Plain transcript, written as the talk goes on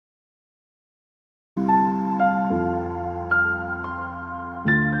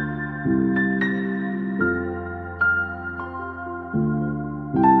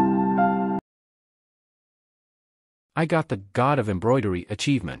I got the God of Embroidery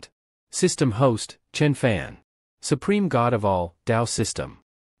achievement. System host, Chen Fan. Supreme God of all, Dao System.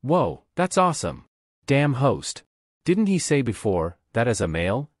 Whoa, that's awesome. Damn host. Didn't he say before, that as a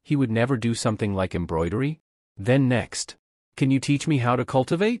male, he would never do something like embroidery? Then next. Can you teach me how to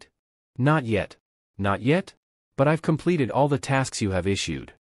cultivate? Not yet. Not yet? But I've completed all the tasks you have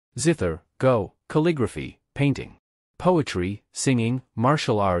issued. Zither, go, calligraphy, painting, poetry, singing,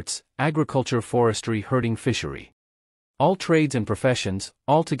 martial arts, agriculture, forestry, herding, fishery. All trades and professions,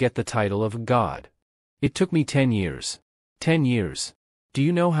 all to get the title of God. It took me 10 years. 10 years. Do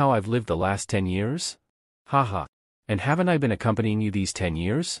you know how I've lived the last 10 years? Haha. And haven't I been accompanying you these 10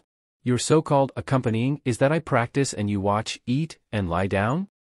 years? Your so-called accompanying is that I practice and you watch, eat, and lie down?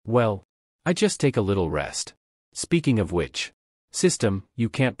 Well, I just take a little rest. Speaking of which, system, you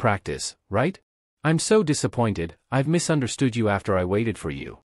can't practice, right? I'm so disappointed, I've misunderstood you after I waited for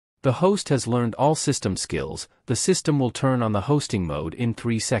you. The host has learned all system skills, the system will turn on the hosting mode in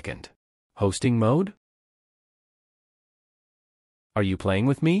 3 seconds. Hosting mode? Are you playing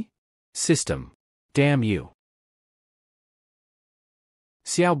with me? System. Damn you.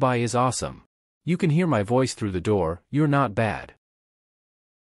 Xiao Bai is awesome. You can hear my voice through the door, you're not bad.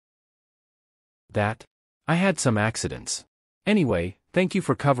 That? I had some accidents. Anyway, thank you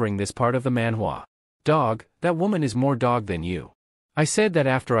for covering this part of the manhwa. Dog, that woman is more dog than you. I said that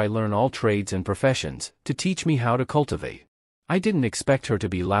after I learn all trades and professions, to teach me how to cultivate. I didn't expect her to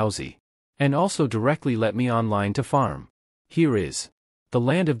be lousy. And also directly let me online to farm. Here is the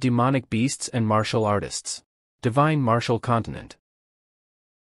land of demonic beasts and martial artists. Divine martial continent.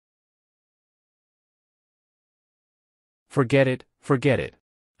 Forget it, forget it.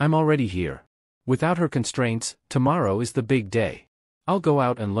 I'm already here. Without her constraints, tomorrow is the big day. I'll go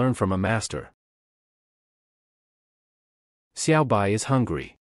out and learn from a master. Xiao Bai is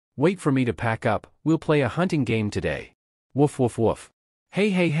hungry. Wait for me to pack up, we'll play a hunting game today. Woof woof woof.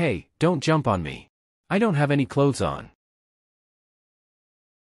 Hey hey hey, don't jump on me. I don't have any clothes on.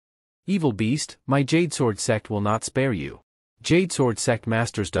 Evil beast, my Jade Sword sect will not spare you. Jade Sword sect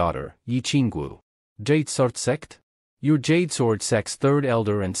master's daughter, Yi Qinggu. Jade Sword sect? Your Jade Sword sect's 3rd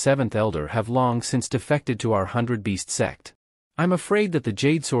elder and 7th elder have long since defected to our 100 Beast sect. I'm afraid that the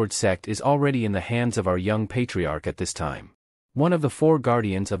Jade Sword sect is already in the hands of our young patriarch at this time. One of the 4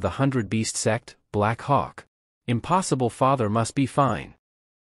 guardians of the 100 Beast sect, Black Hawk. Impossible father must be fine.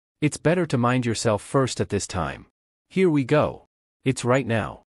 It's better to mind yourself first at this time. Here we go. It's right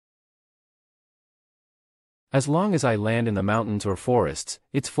now. As long as I land in the mountains or forests,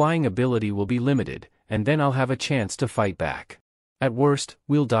 its flying ability will be limited, and then I'll have a chance to fight back. At worst,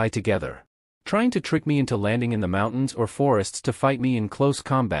 we'll die together. Trying to trick me into landing in the mountains or forests to fight me in close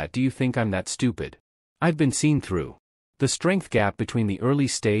combat, do you think I'm that stupid? I've been seen through. The strength gap between the early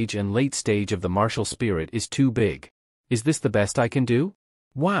stage and late stage of the martial spirit is too big. Is this the best I can do?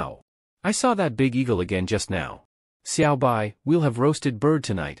 Wow! I saw that big eagle again just now. Xiao Bai, we'll have roasted bird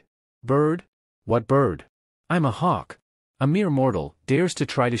tonight. Bird? What bird? I'm a hawk. A mere mortal dares to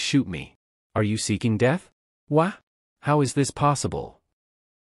try to shoot me. Are you seeking death? What? How is this possible?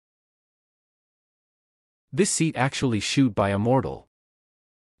 This seat actually shoot by a mortal.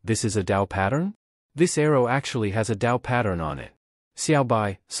 This is a Dao pattern? This arrow actually has a Dao pattern on it. Xiao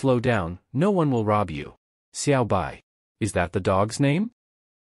Bai, slow down, no one will rob you. Xiao Bai. Is that the dog's name?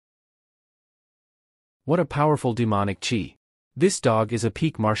 What a powerful demonic chi. This dog is a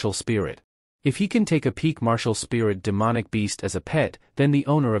peak martial spirit. If he can take a peak martial spirit demonic beast as a pet, then the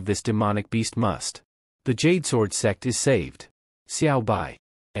owner of this demonic beast must. The Jade Sword sect is saved. Xiao Bai.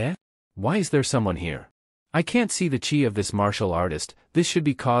 Eh? Why is there someone here? I can't see the chi of this martial artist, this should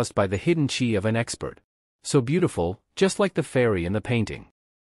be caused by the hidden chi of an expert. So beautiful, just like the fairy in the painting.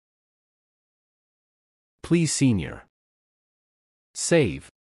 Please senior. Save.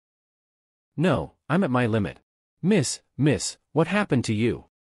 No, I'm at my limit. Miss, what happened to you?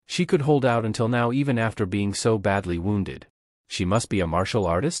 She could hold out until now even after being so badly wounded. She must be a martial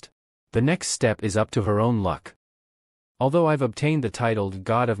artist? The next step is up to her own luck. Although I've obtained the title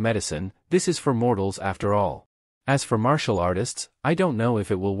God of Medicine, this is for mortals after all. As for martial artists, I don't know if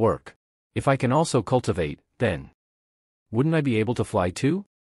it will work. If I can also cultivate, then wouldn't I be able to fly too?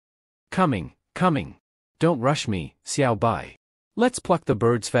 Coming. Don't rush me, Xiao Bai. Let's pluck the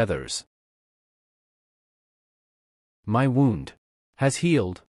bird's feathers. My wound has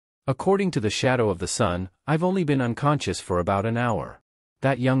healed. According to the shadow of the sun, I've only been unconscious for about an hour.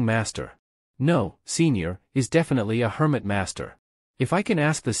 That young master. No, senior, is definitely a hermit master. If I can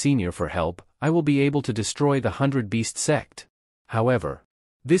ask the senior for help, I will be able to destroy the 100 Beast sect. However,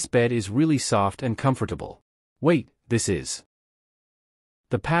 this bed is really soft and comfortable. Wait, this is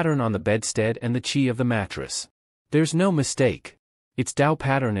the pattern on the bedstead and the chi of the mattress. There's no mistake. It's Tao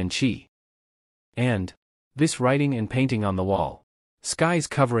pattern and Qi. And this writing and painting on the wall. Skies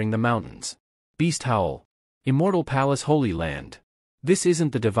covering the mountains. Beast howl. Immortal palace holy land. This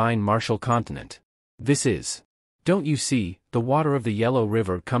isn't the divine martial continent. This is. Don't you see, the water of the yellow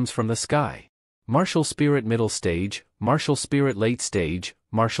river comes from the sky. Martial spirit middle stage, martial spirit late stage,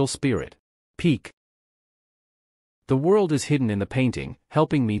 martial spirit peak. The world is hidden in the painting,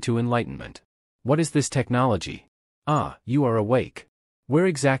 helping me to enlightenment. What is this technology? Ah, you are awake. Where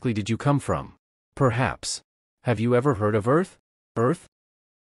exactly did you come from? Perhaps. Have you ever heard of Earth? Earth?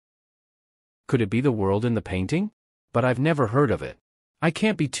 Could it be the world in the painting? But I've never heard of it. I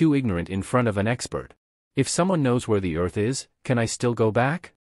can't be too ignorant in front of an expert. If someone knows where the Earth is, can I still go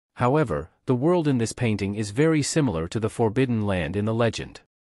back? However, the world in this painting is very similar to the Forbidden Land in the legend.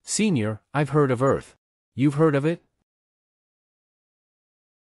 Senior, I've heard of Earth. You've heard of it?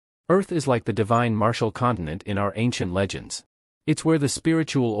 Earth is like the divine martial continent in our ancient legends. It's where the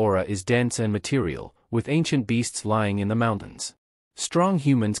spiritual aura is dense and material, with ancient beasts lying in the mountains. Strong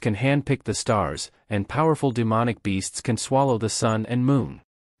humans can handpick the stars, and powerful demonic beasts can swallow the sun and moon.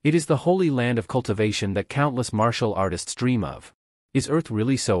 It is the holy land of cultivation that countless martial artists dream of. Is Earth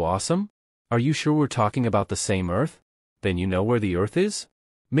really so awesome? Are you sure we're talking about the same Earth? Then you know where the Earth is?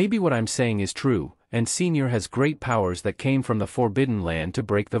 Maybe what I'm saying is true, and Senior has great powers that came from the Forbidden Land to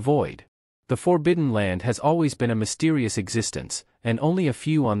break the void. The Forbidden Land has always been a mysterious existence, and only a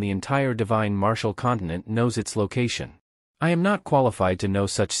few on the entire divine martial continent knows its location. I am not qualified to know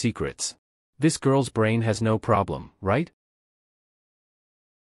such secrets. This girl's brain has no problem, right?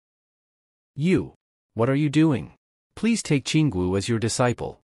 You. What are you doing? Please take Qinggu as your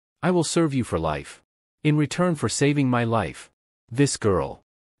disciple. I will serve you for life. In return for saving my life. This girl.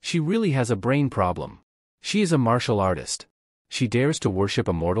 She really has a brain problem. She is a martial artist. She dares to worship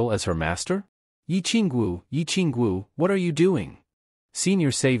a mortal as her master? Yi Qinggu, what are you doing?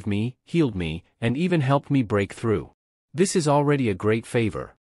 Senior saved me, healed me, and even helped me break through. This is already a great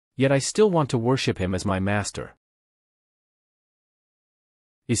favor. Yet I still want to worship him as my master.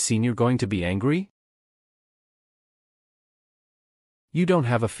 Is Senior going to be angry? You don't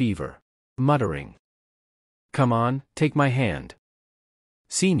have a fever. Muttering. Come on, take my hand.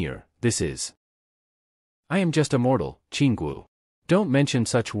 Senior, this is. I am just a mortal, Qinggu. Don't mention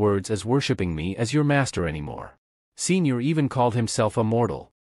such words as worshipping me as your master anymore. Senior even called himself a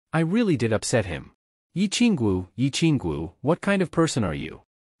mortal. I really did upset him. Yi Qinggu, what kind of person are you?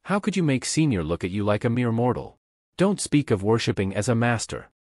 How could you make Senior look at you like a mere mortal? Don't speak of worshipping as a master.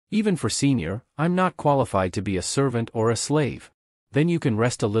 Even for Senior, I'm not qualified to be a servant or a slave. Then you can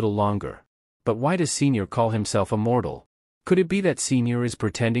rest a little longer. But why does Senior call himself a mortal? Could it be that Senior is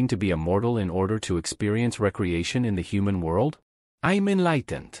pretending to be a mortal in order to experience recreation in the human world? I'm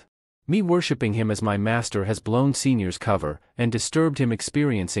enlightened. Me worshipping him as my master has blown Senior's cover and disturbed him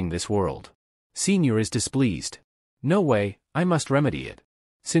experiencing this world. Senior is displeased. No way, I must remedy it.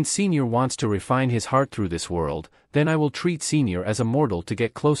 Since Senior wants to refine his heart through this world, then I will treat Senior as a mortal to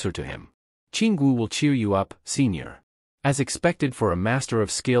get closer to him. Qinggu will cheer you up, Senior. As expected for a master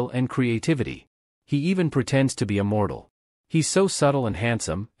of skill and creativity. He even pretends to be a mortal. He's so subtle and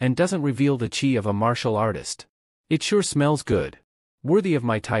handsome, and doesn't reveal the chi of a martial artist. It sure smells good. Worthy of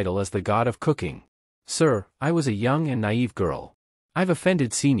my title as the god of cooking. Sir, I was a young and naive girl. I've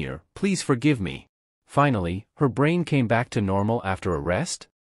offended Senior, please forgive me. Finally, her brain came back to normal after a rest?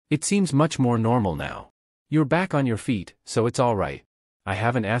 It seems much more normal now. You're back on your feet, so it's alright. I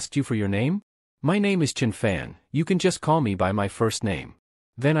haven't asked you for your name? My name is Chen Fan, you can just call me by my first name.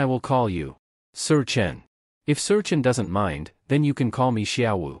 Then I will call you Sir Chen. If Sir Chen doesn't mind, then you can call me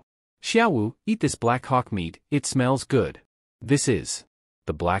Xiaowu. Xiaowu, eat this black hawk meat, it smells good. This is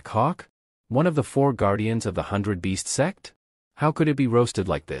the Black Hawk? One of the 4 guardians of the 100 Beast sect? How could it be roasted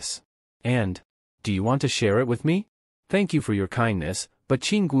like this? And, do you want to share it with me? Thank you for your kindness, but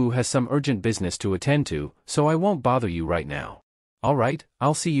Qinggu has some urgent business to attend to, so I won't bother you right now. Alright,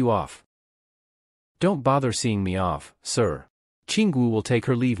 I'll see you off. Don't bother seeing me off, sir. Qinggu will take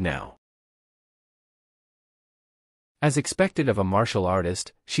her leave now. As expected of a martial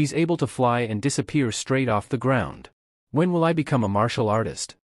artist, she's able to fly and disappear straight off the ground. When will I become a martial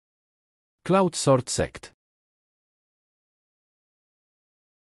artist? Cloud Sword Sect.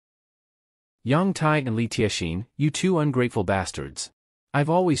 Yang Tai and Li Tiexin, you 2 ungrateful bastards. I've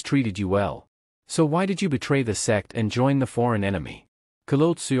always treated you well. So why did you betray the sect and join the foreign enemy?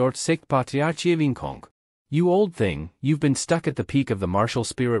 Cloud Sword Sect Patriarchie. You old thing, you've been stuck at the peak of the martial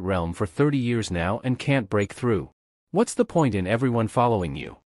spirit realm for 30 years now and can't break through. What's the point in everyone following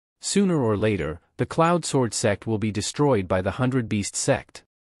you? Sooner or later, the Cloud Sword sect will be destroyed by the 100 Beast sect.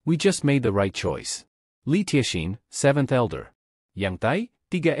 We just made the right choice. Li Tiexin, 7th Elder. Yang Tai,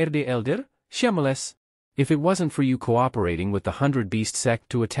 3 Elder, Shemales. If it wasn't for you cooperating with the 100 Beast sect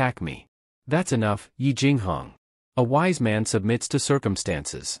to attack me. That's enough, Yi Jinghong. A wise man submits to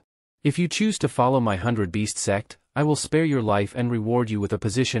circumstances. If you choose to follow my 100 Beast sect, I will spare your life and reward you with a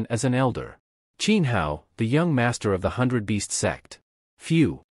position as an elder. Qin Hao, the young master of the 100 Beast sect.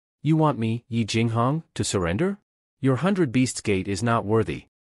 Phew. You want me, Yi Jinghong, to surrender? Your 100 Beasts gate is not worthy.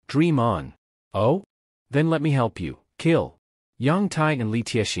 Dream on. Oh? Then let me help you. Kill Yang Tai and Li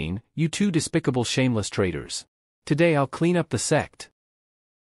Tiexin, you two despicable shameless traitors. Today I'll clean up the sect.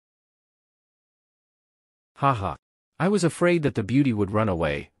 Haha. I was afraid that the beauty would run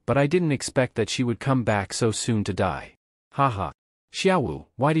away, but I didn't expect that she would come back so soon to die. Haha. Xiaowu,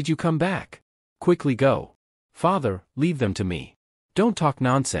 why did you come back? Quickly go. Father, leave them to me. Don't talk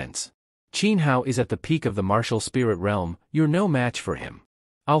nonsense. Qin Hao is at the peak of the martial spirit realm, you're no match for him.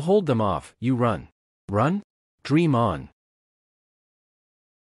 I'll hold them off, you run. Run? Dream on.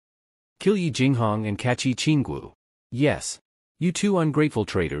 Kill Yi Jinghong and catch Yi Qinggu. Yes. You two ungrateful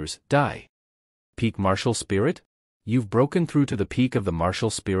traitors, die. Peak martial spirit? You've broken through to the peak of the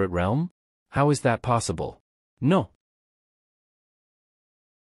martial spirit realm? How is that possible? No.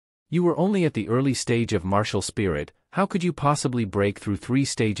 You were only at the early stage of martial spirit, how could you possibly break through 3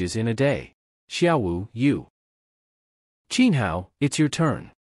 stages in a day? Xiaowu, you. Qin Hao, it's your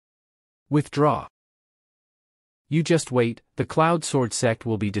turn. Withdraw. You just wait, the Cloud Sword sect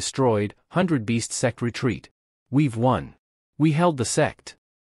will be destroyed, 100 Beast sect retreat. We've won. We held the sect.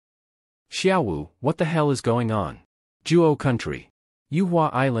 Xiaowu, what the hell is going on? Zhuo country. Yuhua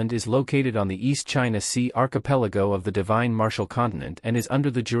Island is located on the East China Sea archipelago of the Divine Martial Continent and is under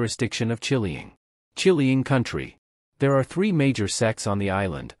the jurisdiction of Qiliang. Qiliang country. There are 3 major sects on the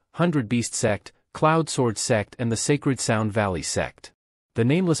island, 100 Beast sect, Cloud Sword sect and the Sacred Sound Valley sect. The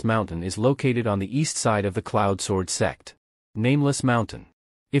Nameless Mountain is located on the east side of the Cloud Sword sect. Nameless Mountain.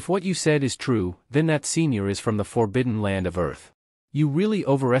 If what you said is true, then that senior is from the forbidden land of Earth. You really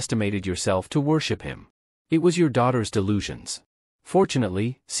overestimated yourself to worship him. It was your daughter's delusions.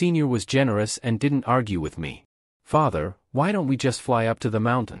 Fortunately, senior was generous and didn't argue with me. Father, why don't we just fly up to the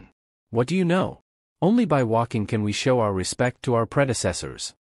mountain? What do you know? Only by walking can we show our respect to our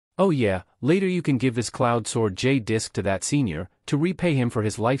predecessors. Oh yeah, later you can give this Cloud Sword Jade Disc to that senior, to repay him for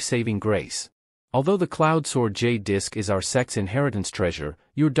his life-saving grace. Although the Cloud Sword Jade Disc is our sect's inheritance treasure,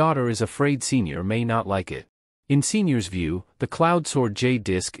 your daughter is afraid senior may not like it. In senior's view, the Cloud Sword Jade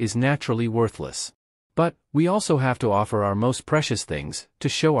Disc is naturally worthless. But, we also have to offer our most precious things, to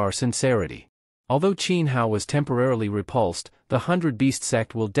show our sincerity. Although Qin Hao was temporarily repulsed, the 100 Beast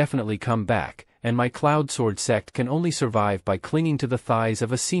sect will definitely come back, and my Cloud Sword sect can only survive by clinging to the thighs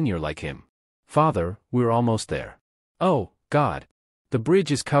of a senior like him. Father, we're almost there. Oh, God. The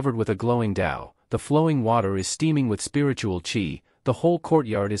bridge is covered with a glowing Tao, the flowing water is steaming with spiritual qi, the whole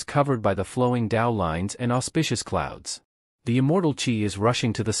courtyard is covered by the flowing Tao lines and auspicious clouds. The immortal qi is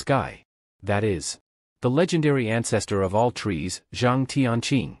rushing to the sky. That is. The legendary ancestor of all trees, Zhang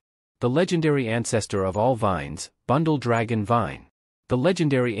Tianqing. The legendary ancestor of all vines, Bundle Dragon Vine. The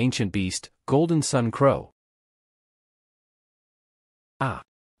legendary ancient beast, Golden Sun Crow. Ah.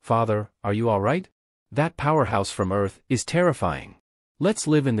 Father, are you alright? That powerhouse from Earth is terrifying. Let's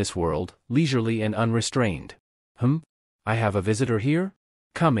live in this world, leisurely and unrestrained. I have a visitor here?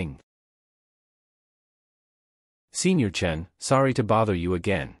 Coming. Senior Chen, sorry to bother you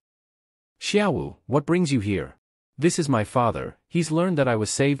again. Xiaowu, what brings you here? This is my father, he's learned that I was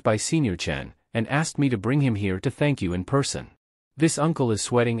saved by Senior Chen, and asked me to bring him here to thank you in person. This uncle is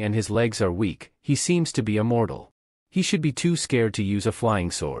sweating and his legs are weak, he seems to be a mortal. He should be too scared to use a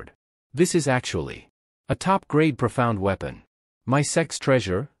flying sword. This is actually a top-grade profound weapon. My sect's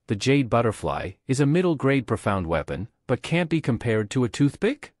treasure, the Jade Butterfly, is a middle-grade profound weapon, but can't be compared to a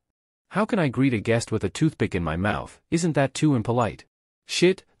toothpick? How can I greet a guest with a toothpick in my mouth, isn't that too impolite?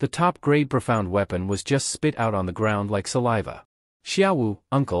 Shit, the top-grade profound weapon was just spit out on the ground like saliva. Xiaowu,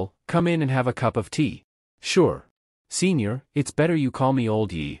 uncle, come in and have a cup of tea. Sure. Senior, it's better you call me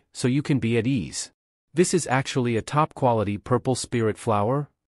Old Yi, so you can be at ease. This is actually a top-quality purple spirit flower?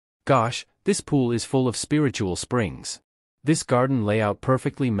 Gosh, this pool is full of spiritual springs. This garden layout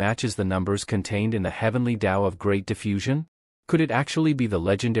perfectly matches the numbers contained in the heavenly Tao of Great Diffusion? Could it actually be the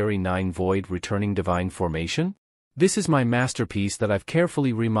legendary 9 Void returning divine formation? This is my masterpiece that I've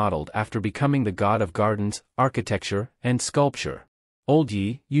carefully remodeled after becoming the god of gardens, architecture, and sculpture. Old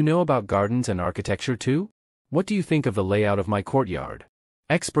Yi, you know about gardens and architecture too? What do you think of the layout of my courtyard?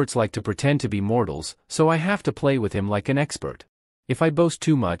 Experts like to pretend to be mortals, so I have to play with him like an expert. If I boast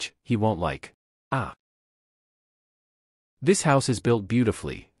too much, he won't like. Ah. This house is built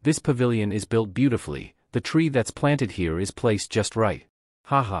beautifully, This pavilion is built beautifully, the tree that's planted here is placed just right.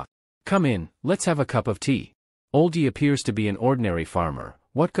 Haha. Come in, let's have a cup of tea. Oldie appears to be an ordinary farmer,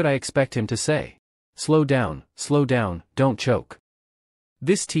 what could I expect him to say? Slow down, don't choke.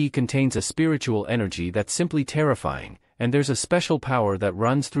 This tea contains a spiritual energy that's simply terrifying, and there's a special power that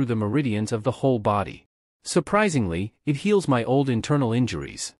runs through the meridians of the whole body. Surprisingly, it heals my old internal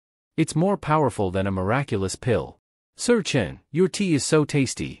injuries. It's more powerful than a miraculous pill. Sir Chen, your tea is so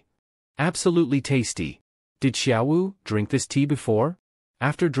tasty. Absolutely tasty. Did Xiaowu drink this tea before?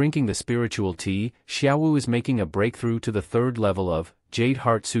 After drinking the spiritual tea, Xiaowu is making a breakthrough to the 3rd level of Jade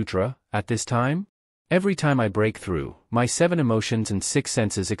Heart Sutra at this time? Every time I break through, my 7 emotions and 6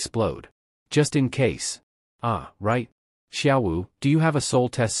 senses explode. Just in case. Ah, right. Xiaowu, do you have a soul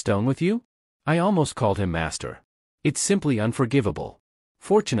test stone with you? I almost called him master. It's simply unforgivable.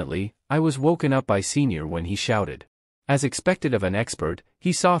 Fortunately, I was woken up by Senior when he shouted. As expected of an expert,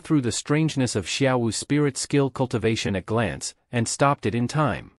 he saw through the strangeness of Xiaowu's spirit skill cultivation at glance, and stopped it in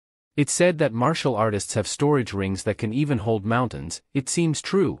time. It's said that martial artists have storage rings that can even hold mountains, it seems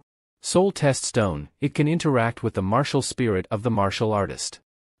true. Soul Test Stone, it can interact with the martial spirit of the martial artist.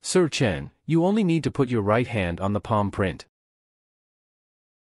 Sir Chen, you only need to put your right hand on the palm print.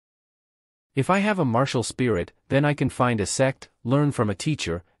 If I have a martial spirit, then I can find a sect, learn from a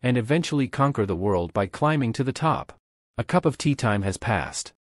teacher, and eventually conquer the world by climbing to the top. A cup of tea time has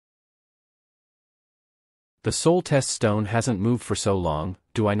passed. The Soul Test Stone hasn't moved for so long,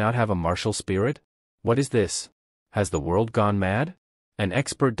 do I not have a martial spirit? What is this? Has the world gone mad? An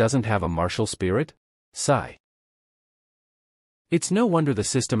expert doesn't have a martial spirit? Sigh. It's no wonder the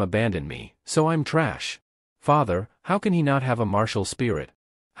system abandoned me, so I'm trash. Father, how can he not have a martial spirit?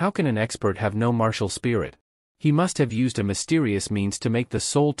 How can an expert have no martial spirit? He must have used a mysterious means to make the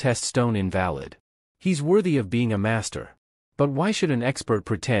Soul Test Stone invalid. He's worthy of being a master. But why should an expert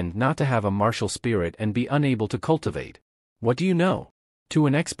pretend not to have a martial spirit and be unable to cultivate? What do you know? To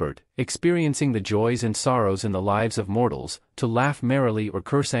an expert, experiencing the joys and sorrows in the lives of mortals, to laugh merrily or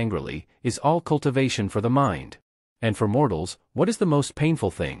curse angrily, is all cultivation for the mind. And for mortals, what is the most painful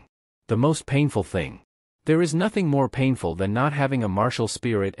thing? The most painful thing. There is nothing more painful than not having a martial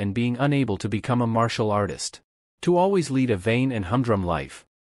spirit and being unable to become a martial artist. To always lead a vain and humdrum life.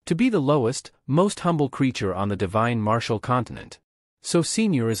 To be the lowest, most humble creature on the divine martial continent. So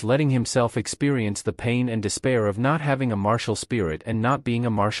Senior is letting himself experience the pain and despair of not having a martial spirit and not being a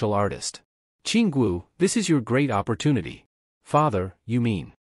martial artist. Qinggu, this is your great opportunity. Father, you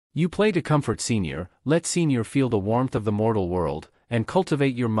mean. You play to comfort Senior, let Senior feel the warmth of the mortal world, and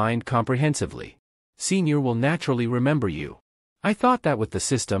cultivate your mind comprehensively. Senior will naturally remember you. I thought that with the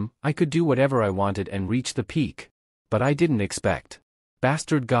system, I could do whatever I wanted and reach the peak. But I didn't expect.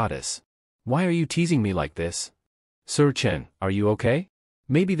 Bastard goddess. Why are you teasing me like this? Sir Chen, are you okay?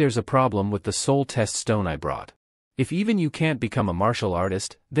 Maybe there's a problem with the Soul Test Stone I brought. If even you can't become a martial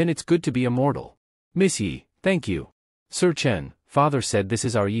artist, then it's good to be immortal. Miss Yi, thank you. Sir Chen, Father said this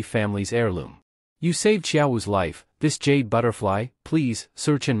is our Yi family's heirloom. You saved Xiaowu's life, this jade butterfly, please,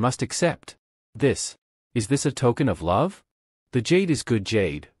 Sir Chen must accept. This. Is this a token of love? The jade is good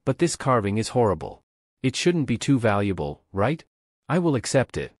jade, but this carving is horrible. It shouldn't be too valuable, right? I will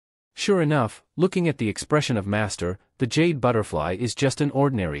accept it. Sure enough, looking at the expression of Master, the jade butterfly is just an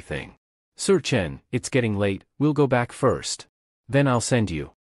ordinary thing. Sir Chen, it's getting late, we'll go back first. Then I'll send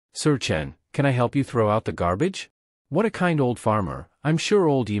you. Sir Chen, can I help you throw out the garbage? What a kind old farmer, I'm sure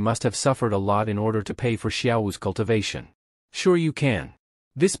old Yi must have suffered a lot in order to pay for Xiaowu's cultivation. Sure you can.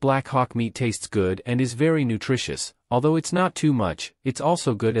 This black hawk meat tastes good and is very nutritious, although it's not too much, it's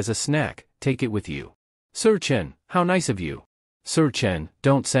also good as a snack, take it with you. Sir Chen, how nice of you. Sir Chen,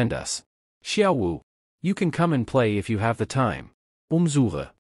 don't send us. Xiaowu. You can come and play if you have the time.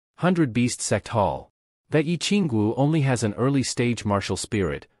 Umzure. 100 Beast Sect Hall. That Yi Qinggu only has an early stage martial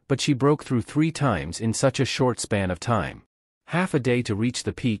spirit, but she broke through 3 times in such a short span of time. Half a day to reach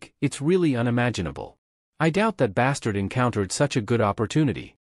the peak, it's really unimaginable. I doubt that bastard encountered such a good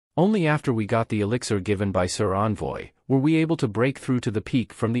opportunity. Only after we got the elixir given by Sir Envoy, were we able to break through to the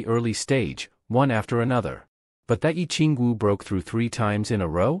peak from the early stage, one after another. But that Yi Qinggu broke through 3 times in a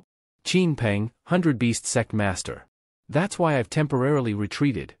row? Qin Peng, 100 Beast Sect Master. That's why I've temporarily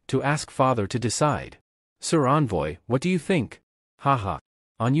retreated, to ask Father to decide. Sir Envoy, what do you think? Haha.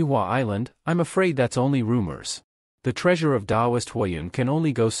 On Yuhua Island, I'm afraid that's only rumors. The treasure of Taoist Huayun can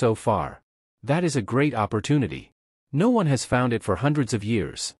only go so far. That is a great opportunity. No one has found it for hundreds of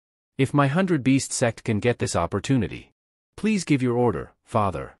years. If my 100 Beast Sect can get this opportunity. Please give your order,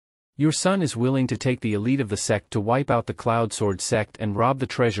 Father. Your son is willing to take the elite of the sect to wipe out the Cloud Sword sect and rob the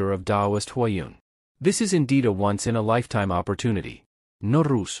treasure of Taoist Huayun. This is indeed a once-in-a-lifetime opportunity.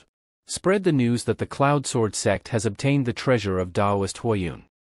 Norus. Spread the news that the Cloud Sword sect has obtained the treasure of Daoist Huayun.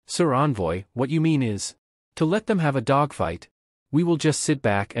 Sir Envoy, what you mean is to let them have a dogfight? We will just sit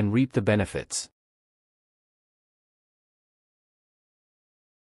back and reap the benefits.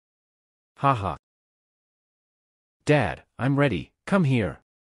 Haha. Dad, I'm ready, come here.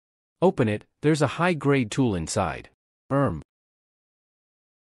 Open it, there's a high-grade tool inside.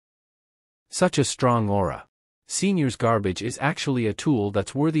 Such a strong aura. Senior's garbage is actually a tool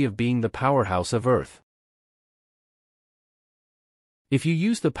that's worthy of being the powerhouse of Earth. If you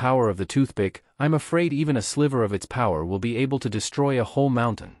use the power of the toothpick, I'm afraid even a sliver of its power will be able to destroy a whole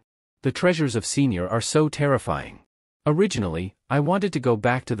mountain. The treasures of Senior are so terrifying. Originally, I wanted to go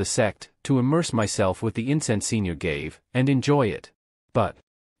back to the sect, to immerse myself with the incense Senior gave, and enjoy it. But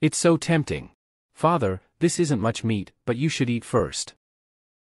it's so tempting. Father, this isn't much meat, but you should eat first.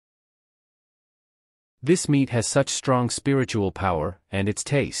 This meat has such strong spiritual power, and its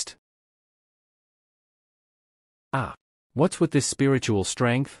taste. Ah. What's with this spiritual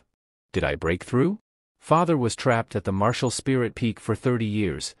strength? Did I break through? Father was trapped at the martial spirit peak for 30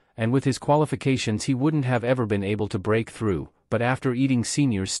 years, and with his qualifications he wouldn't have ever been able to break through, but after eating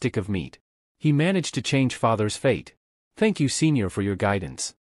Senior's stick of meat, he managed to change Father's fate. Thank you, Senior, for your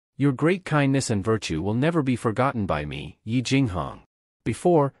guidance. Your great kindness and virtue will never be forgotten by me, Yi Jinghong.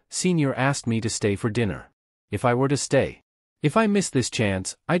 Before, Senior asked me to stay for dinner. If I were to stay. If I miss this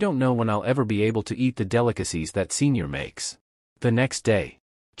chance, I don't know when I'll ever be able to eat the delicacies that Senior makes. The next day.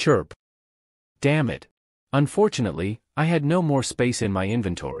 Chirp. Damn it. Unfortunately, I had no more space in my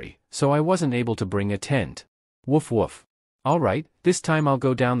inventory, so I wasn't able to bring a tent. Woof woof. Alright, this time I'll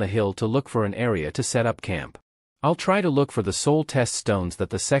go down the hill to look for an area to set up camp. I'll try to look for the soul test stones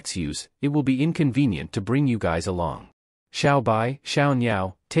that the sects use. It will be inconvenient to bring you guys along. Xiao Bai, Xiao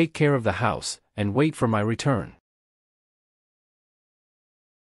Niao, take care of the house, and wait for my return.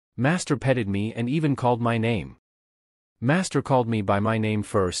 Master petted me and even called my name. Master called me by my name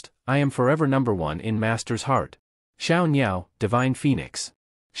first. I am forever number one in Master's heart. Xiao Niao, Divine Phoenix.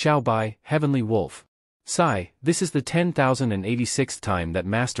 Xiao Bai, Heavenly Wolf. Sigh, this is the 10,086th time that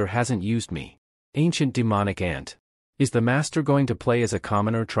Master hasn't used me. Ancient Demonic Ant. Is the Master going to play as a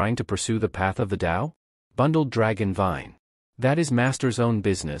commoner trying to pursue the path of the Tao? Bundled Dragon Vine. That is Master's own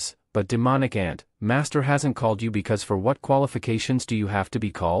business, but Demonic Ant, Master hasn't called you because for what qualifications do you have to be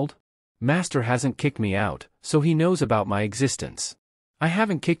called? Master hasn't kicked me out, so he knows about my existence. I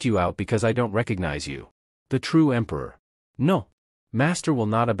haven't kicked you out because I don't recognize you. The true Emperor. No. Master will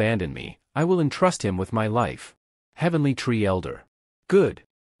not abandon me, I will entrust him with my life. Heavenly Tree Elder. Good.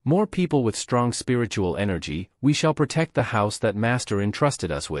 More people with strong spiritual energy, we shall protect the house that Master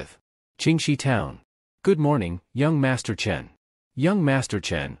entrusted us with. Qingxi Town. Good morning, young Master Chen. Young Master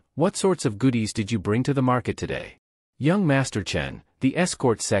Chen, what sorts of goodies did you bring to the market today? Young Master Chen, the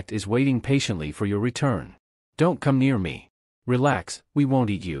escort sect is waiting patiently for your return. Don't come near me. Relax, we won't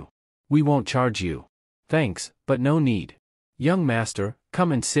eat you. We won't charge you. Thanks, but no need. Young Master,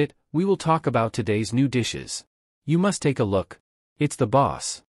 come and sit, we will talk about today's new dishes. You must take a look. It's the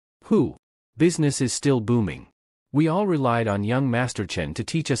boss. Who? Business is still booming. We all relied on young Master Chen to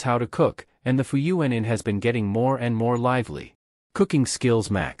teach us how to cook, and the Fuyuan Inn has been getting more and more lively. Cooking skills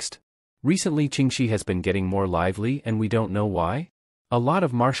maxed. Recently Qingxi has been getting more lively and we don't know why? A lot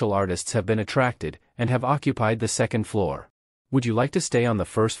of martial artists have been attracted, and have occupied the second floor. Would you like to stay on the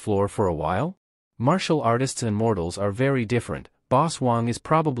first floor for a while? Martial artists and mortals are very different. Boss Wang is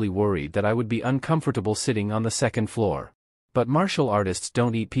probably worried that I would be uncomfortable sitting on the second floor. But martial artists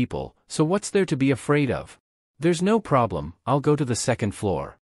don't eat people, so what's there to be afraid of? There's no problem, I'll go to the second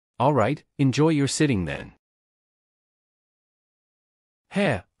floor. Alright, enjoy your sitting then.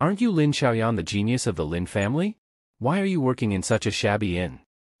 Heh, aren't you Lin Xiaoyan, the genius of the Lin family? Why are you working in such a shabby inn?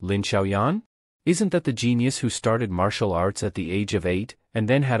 Lin Xiaoyan? Isn't that the genius who started martial arts at the age of 8, and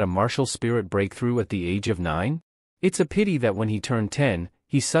then had a martial spirit breakthrough at the age of 9? It's a pity that when he turned 10,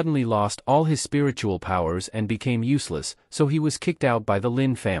 he suddenly lost all his spiritual powers and became useless, so he was kicked out by the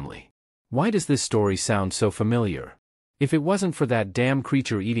Lin family. Why does this story sound so familiar? If it wasn't for that damn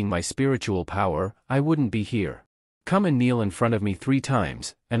creature eating my spiritual power, I wouldn't be here. Come and kneel in front of me 3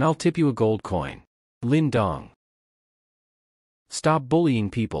 times, and I'll tip you a gold coin. Lin Dong. Stop bullying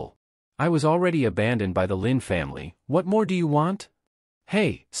people. I was already abandoned by the Lin family, what more do you want?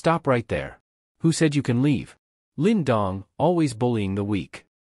 Hey, stop right there. Who said you can leave? Lin Dong, always bullying the weak.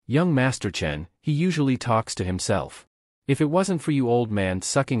 Young Master Chen, he usually talks to himself. If it wasn't for you old man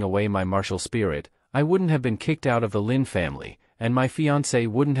sucking away my martial spirit, I wouldn't have been kicked out of the Lin family, and my fiancée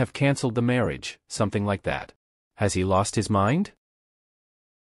wouldn't have cancelled the marriage, something like that. Has he lost his mind?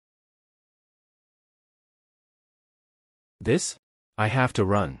 This? I have to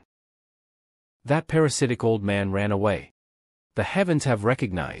run. That parasitic old man ran away. The heavens have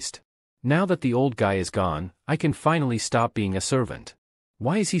recognized. Now that the old guy is gone, I can finally stop being a servant.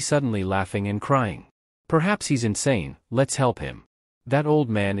 Why is he suddenly laughing and crying? Perhaps he's insane, let's help him. That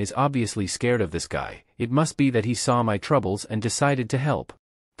old man is obviously scared of this guy, it must be that he saw my troubles and decided to help.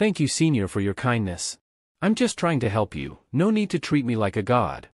 Thank you, Senior, for your kindness. I'm just trying to help you, no need to treat me like a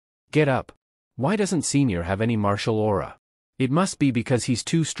god. Get up. Why doesn't Senior have any martial aura? It must be because he's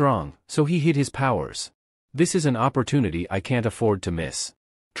too strong, so he hid his powers. This is an opportunity I can't afford to miss.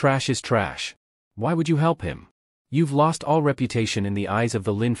 Trash is trash. Why would you help him? You've lost all reputation in the eyes of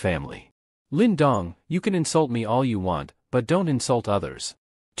the Lin family. Lin Dong, you can insult me all you want, but don't insult others.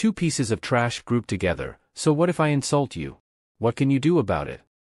 Two pieces of trash grouped together, so what if I insult you? What can you do about it?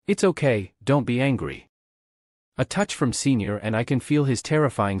 It's okay, don't be angry. A touch from Senior and I can feel his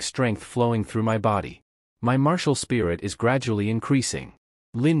terrifying strength flowing through my body. My martial spirit is gradually increasing.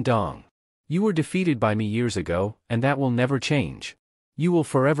 Lin Dong. You were defeated by me years ago, and that will never change. You will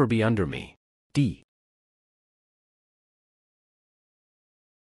forever be under me. D.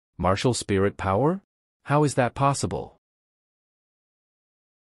 Martial spirit power? How is that possible?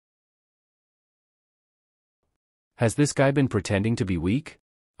 Has this guy been pretending to be weak?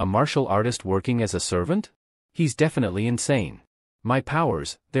 A martial artist working as a servant? He's definitely insane. My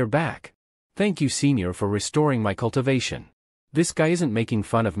powers, they're back. Thank you, Senior, for restoring my cultivation. This guy isn't making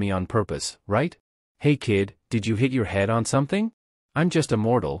fun of me on purpose, right? Hey kid, did you hit your head on something? I'm just a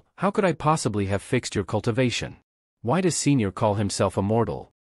mortal, how could I possibly have fixed your cultivation? Why does Senior call himself a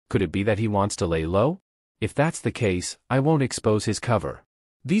mortal? Could it be that he wants to lay low? If that's the case, I won't expose his cover.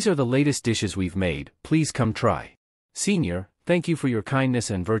 These are the latest dishes we've made, please come try. Senior, thank you for your kindness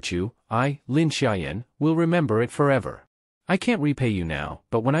and virtue, I, Lin Xiaoyan, will remember it forever. I can't repay you now,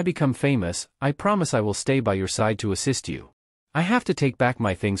 but when I become famous, I promise I will stay by your side to assist you. I have to take back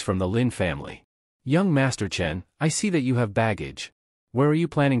my things from the Lin family. Young Master Chen, I see that you have baggage. Where are you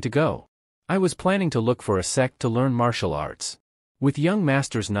planning to go? I was planning to look for a sect to learn martial arts. With young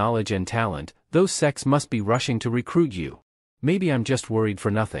master's knowledge and talent, those sects must be rushing to recruit you. Maybe I'm just worried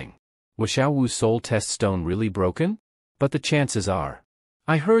for nothing. Was Xiao Wu's soul test stone really broken? But the chances are.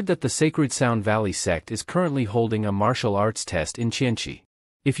 I heard that the Sacred Sound Valley sect is currently holding a martial arts test in Qianxi.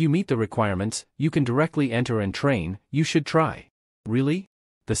 If you meet the requirements, you can directly enter and train, you should try. Really?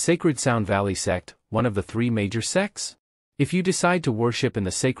 The Sacred Sound Valley sect, one of the 3 major sects? If you decide to worship in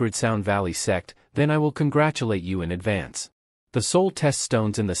the Sacred Sound Valley sect, then I will congratulate you in advance. The soul test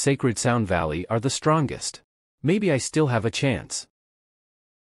stones in the Sacred Sound Valley are the strongest. Maybe I still have a chance.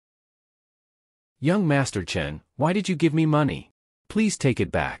 Young Master Chen, why did you give me money? Please take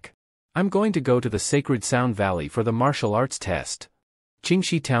it back. I'm going to go to the Sacred Sound Valley for the martial arts test.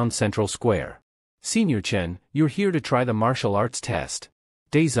 Qingxi Town Central Square. Senior Chen, you're here to try the martial arts test.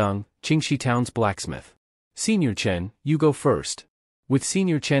 Daizeng, Qingxi Town's blacksmith. Senior Chen, you go first. With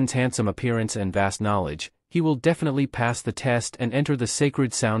Senior Chen's handsome appearance and vast knowledge, he will definitely pass the test and enter the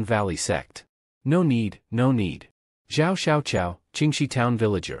Sacred Sound Valley sect. No need, no need. Zhao Xiaoqiao, Qingxi Town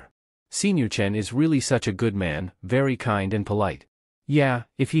villager. Senior Chen is really such a good man, very kind and polite. Yeah,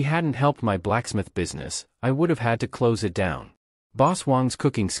 if he hadn't helped my blacksmith business, I would have had to close it down. Boss Wang's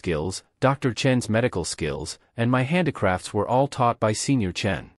cooking skills, Dr. Chen's medical skills, and my handicrafts were all taught by Senior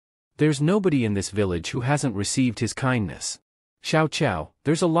Chen. There's nobody in this village who hasn't received his kindness. Xiao Qiao,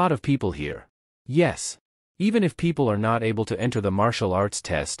 there's a lot of people here. Yes. Even if people are not able to enter the martial arts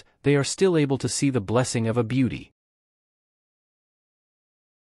test, they are still able to see the blessing of a beauty.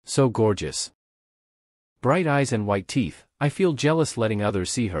 So gorgeous. Bright eyes and white teeth, I feel jealous letting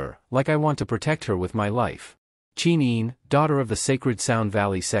others see her, like I want to protect her with my life. Qin Yin, daughter of the Sacred Sound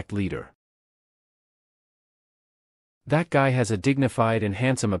Valley sect leader. That guy has a dignified and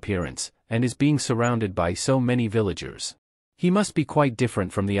handsome appearance, and is being surrounded by so many villagers. He must be quite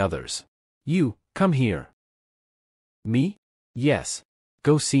different from the others. You, come here. Me? Yes.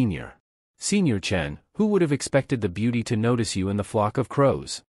 Go Senior. Senior Chen, who would have expected the beauty to notice you in the flock of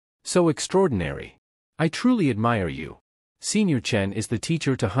crows? So extraordinary. I truly admire you. Senior Chen is the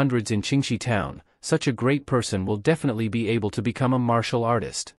teacher to hundreds in Qingxi Town, such a great person will definitely be able to become a martial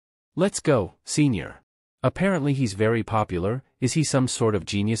artist. Let's go, Senior. Apparently he's very popular, is he some sort of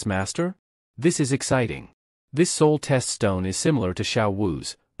genius master? This is exciting. This soul test stone is similar to Xiao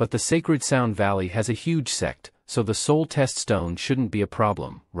Wu's, but the Sacred Sound Valley has a huge sect, so the soul test stone shouldn't be a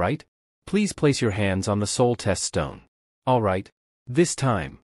problem, right? Please place your hands on the soul test stone. Alright. This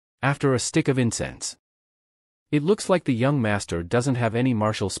time. After a stick of incense. It looks like the young master doesn't have any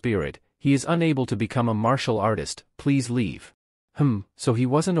martial spirit, he is unable to become a martial artist, please leave. So he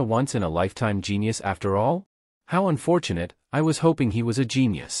wasn't a once-in-a-lifetime genius after all? How unfortunate, I was hoping he was a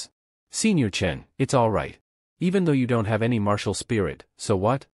genius. Senior Chen, it's alright. Even though you don't have any martial spirit, so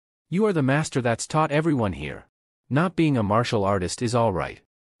what? You are the master that's taught everyone here. Not being a martial artist is alright.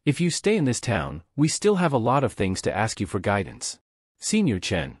 If you stay in this town, we still have a lot of things to ask you for guidance. Senior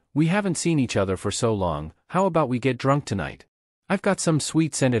Chen, we haven't seen each other for so long, how about we get drunk tonight? I've got some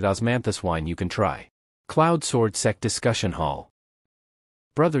sweet-scented osmanthus wine you can try. Cloud Sword Sect Discussion Hall.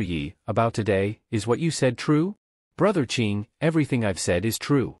 Brother Yi, about today, is what you said true? Brother Qing, everything I've said is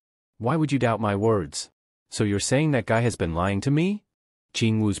true. Why would you doubt my words? So you're saying that guy has been lying to me?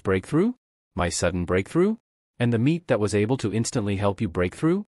 Qing Wu's breakthrough? My sudden breakthrough? And the meat that was able to instantly help you break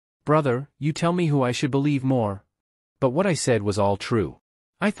through? Brother, you tell me who I should believe more. But what I said was all true.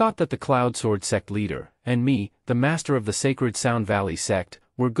 I thought that the Cloud Sword Sect leader, and me, the master of the Sacred Sound Valley sect,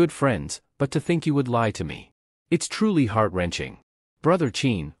 were good friends, but to think you would lie to me. It's truly heart-wrenching. Brother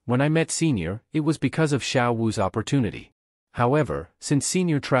Qin, when I met Senior, it was because of Xiao Wu's opportunity. However, since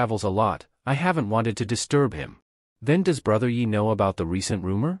Senior travels a lot, I haven't wanted to disturb him. Then does Brother Yi know about the recent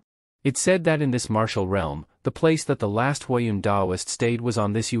rumor? It said that in this martial realm, the place that the last Huayun Daoist stayed was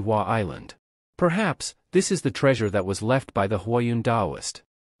on this Yuhua island. Perhaps, this is the treasure that was left by the Huayun Daoist.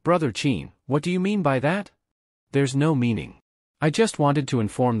 Brother Qin, what do you mean by that? There's no meaning. I just wanted to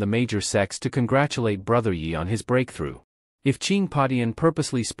inform the major sects to congratulate Brother Yi on his breakthrough. If Qing Padian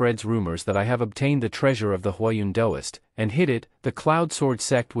purposely spreads rumors that I have obtained the treasure of the Huayun Daoist, and hid it, the Cloud Sword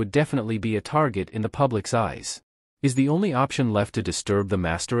sect would definitely be a target in the public's eyes. Is the only option left to disturb the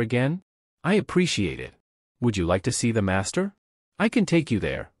master again? I appreciate it. Would you like to see the master? I can take you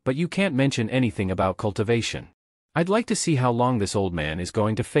there, but you can't mention anything about cultivation. I'd like to see how long this old man is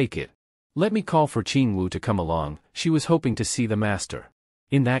going to fake it. Let me call for Qing Wu to come along, she was hoping to see the master.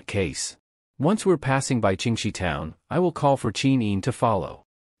 In that case, once we're passing by Qingxi town, I will call for Qin Yin to follow.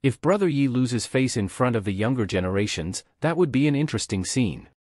 If Brother Yi loses face in front of the younger generations, that would be an interesting scene.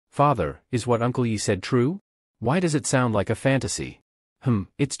 Father, is what Uncle Yi said true? Why does it sound like a fantasy?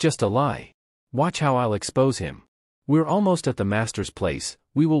 It's just a lie. Watch how I'll expose him. We're almost at the master's place,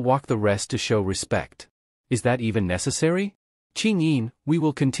 we will walk the rest to show respect. Is that even necessary? Qing Yin, we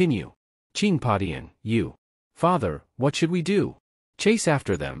will continue. Qing Padian, you. Father, what should we do? Chase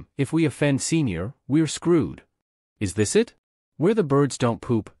after them, if we offend Senior, we're screwed. Is this it? Where the birds don't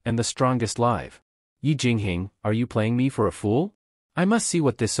poop, and the strongest live. Yi Jinghing, are you playing me for a fool? I must see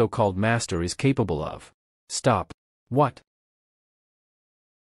what this so-called master is capable of. Stop. What?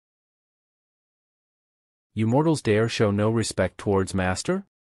 You mortals dare show no respect towards master?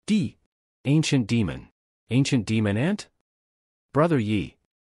 Ancient demon. Ancient demon ant? Brother Yi.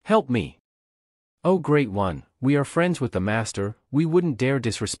 Help me. Oh great one, we are friends with the master, we wouldn't dare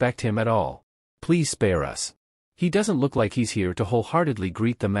disrespect him at all. Please spare us. He doesn't look like he's here to wholeheartedly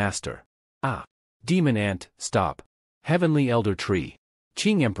greet the master. Ah. Demon ant, stop. Heavenly elder tree.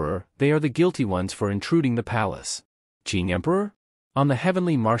 Qing Emperor, they are the guilty ones for intruding the palace. Qing Emperor? On the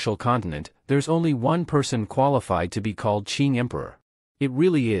heavenly martial continent, there's only one person qualified to be called Qing Emperor. It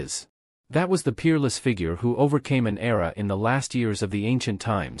really is. That was the peerless figure who overcame an era in the last years of the ancient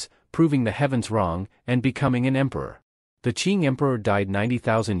times, proving the heavens wrong, and becoming an emperor. The Qing Emperor died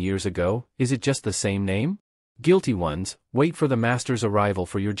 90,000 years ago, is it just the same name? Guilty ones, wait for the master's arrival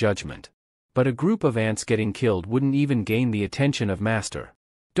for your judgment. But a group of ants getting killed wouldn't even gain the attention of master.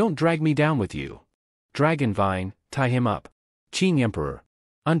 Don't drag me down with you. Dragon Vine, tie him up. Qing Emperor.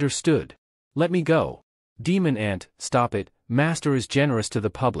 Understood. Let me go. Demon ant, stop it, master is generous to the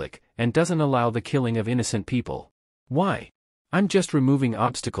public, and doesn't allow the killing of innocent people. Why? I'm just removing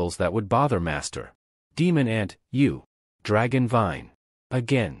obstacles that would bother master. Demon ant, you. Dragon Vine.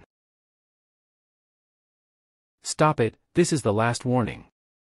 Again. Stop it, this is the last warning.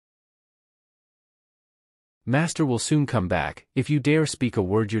 Master will soon come back, if you dare speak a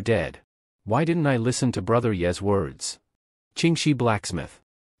word you're dead. Why didn't I listen to Brother Ye's words? Qingxi blacksmith.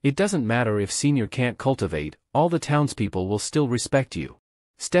 It doesn't matter if Senior can't cultivate, all the townspeople will still respect you.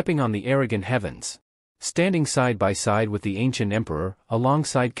 Stepping on the arrogant heavens. Standing side by side with the ancient emperor,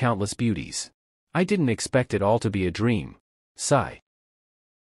 alongside countless beauties. I didn't expect it all to be a dream. Sigh.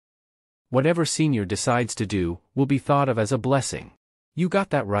 Whatever Senior decides to do, will be thought of as a blessing. You got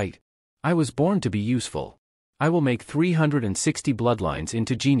that right. I was born to be useful. I will make 360 bloodlines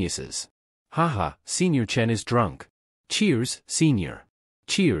into geniuses. Haha, Senior Chen is drunk. Cheers, Senior.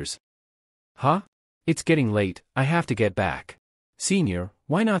 Cheers. Huh? It's getting late, I have to get back. Senior,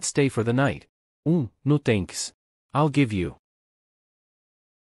 why not stay for the night? No thanks. I'll give you.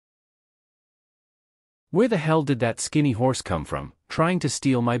 Where the hell did that skinny horse come from, trying to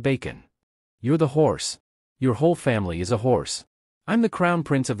steal my bacon? You're the horse. Your whole family is a horse. I'm the crown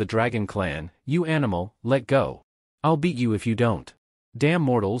prince of the dragon clan, you animal, let go. I'll beat you if you don't. Damn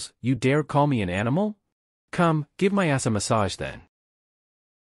mortals, you dare call me an animal? Come, give my ass a massage then.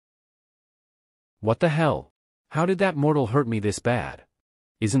 What the hell? How did that mortal hurt me this bad?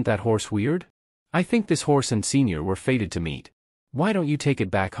 Isn't that horse weird? I think this horse and Senior were fated to meet. Why don't you take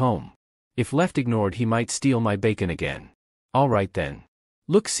it back home? If left ignored he might steal my bacon again. Alright then.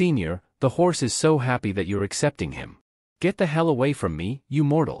 Look Senior, the horse is so happy that you're accepting him. Get the hell away from me, you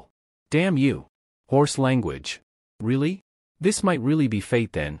mortal. Damn you. Horse language. Really? This might really be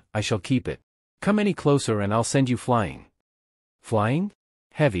fate then, I shall keep it. Come any closer and I'll send you flying. Flying?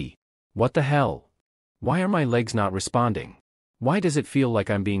 Heavy. What the hell? Why are my legs not responding? Why does it feel like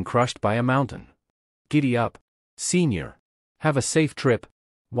I'm being crushed by a mountain? Giddy up. Senior. Have a safe trip.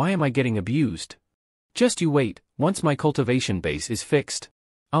 Why am I getting abused? Just you wait, once my cultivation base is fixed.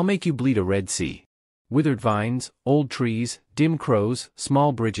 I'll make you bleed a Red Sea. Withered vines, old trees, dim crows,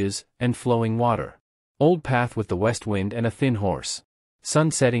 small bridges, and flowing water. Old path with the west wind and a thin horse. Sun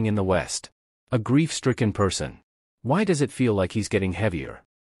setting in the west. A grief-stricken person. Why does it feel like he's getting heavier?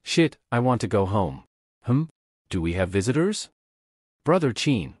 Shit, I want to go home. Do we have visitors? Brother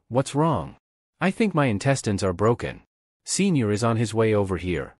Chin, what's wrong? I think my intestines are broken. Senior is on his way over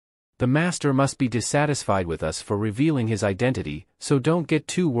here. The master must be dissatisfied with us for revealing his identity, so don't get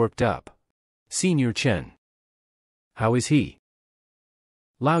too worked up. Senior Chen. How is he?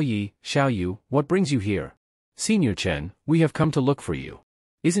 Lao Yi, Xiao Yu, what brings you here? Senior Chen, we have come to look for you.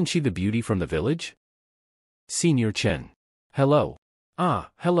 Isn't she the beauty from the village? Senior Chen. Hello.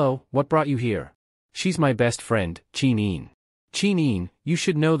 Ah, hello, what brought you here? She's my best friend, Qin Yin. Qin Yin, you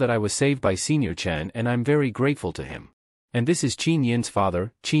should know that I was saved by Senior Chen and I'm very grateful to him. And this is Qin Yin's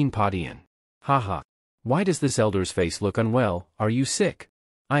father, Qin Padian. Haha. Why does this elder's face look unwell? Are you sick?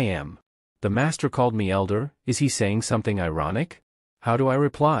 I am. The master called me elder, is he saying something ironic? How do I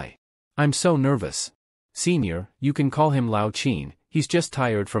reply? I'm so nervous. Senior, you can call him Lao Qin, he's just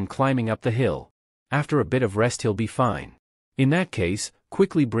tired from climbing up the hill. After a bit of rest he'll be fine. In that case,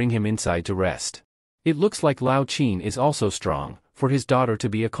 quickly bring him inside to rest. It looks like Lao Qin is also strong, for his daughter to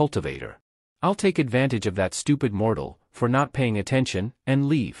be a cultivator. I'll take advantage of that stupid mortal, for not paying attention, and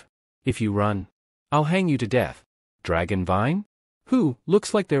leave. If you run, I'll hang you to death. Dragon vine?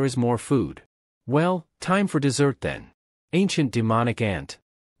 Looks like there is more food. Well, time for dessert then. Ancient demonic ant.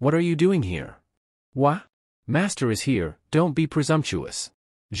 What are you doing here? What? Master is here, don't be presumptuous.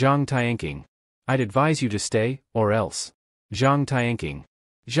 Zhang Tianqing. I'd advise you to stay, or else. Zhang Tianqing.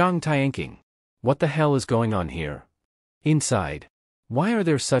 Zhang Tianqing. What the hell is going on here? Inside. Why are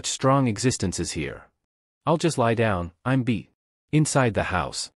there such strong existences here? I'll just lie down, I'm beat. Inside the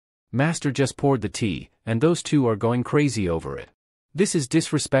house. Master just poured the tea, and those two are going crazy over it. This is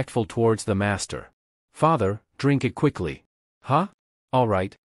disrespectful towards the master. Father, drink it quickly. Huh?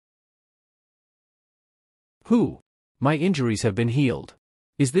 Alright. My injuries have been healed.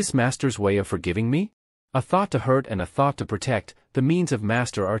 Is this master's way of forgiving me? A thought to hurt and a thought to protect, the means of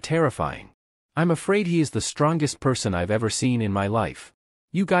master are terrifying. I'm afraid he is the strongest person I've ever seen in my life.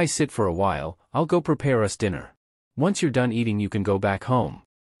 You guys sit for a while, I'll go prepare us dinner. Once you're done eating you can go back home.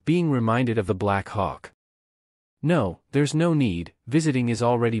 Being reminded of the Black Hawk. No, there's no need, visiting is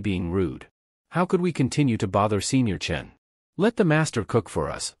already being rude. How could we continue to bother Senior Chen? Let the master cook for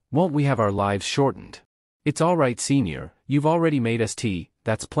us, won't we have our lives shortened? It's alright Senior, you've already made us tea,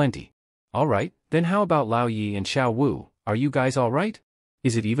 that's plenty. Alright, then how about Lao Yi and Xiao Wu, are you guys alright?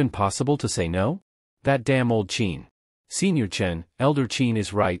 Is it even possible to say no? That damn old Qin. Senior Chen, Elder Qin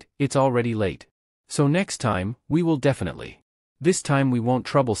is right, it's already late. So next time, we will definitely. This time we won't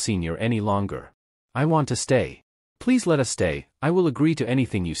trouble Senior any longer. I want to stay. Please let us stay, I will agree to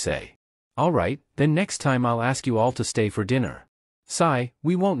anything you say. Alright, then next time I'll ask you all to stay for dinner. Sigh,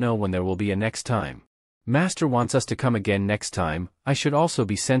 we won't know when there will be a next time. Master wants us to come again next time, I should also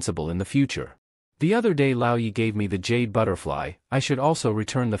be sensible in the future. The other day Lao Yi gave me the jade butterfly, I should also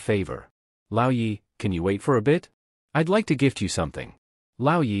return the favor. Lao Yi, can you wait for a bit? I'd like to gift you something.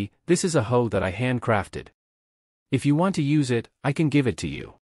 Lao Yi, this is a hoe that I handcrafted. If you want to use it, I can give it to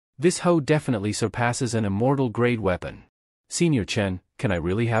you. This hoe definitely surpasses an immortal grade weapon. Senior Chen, can I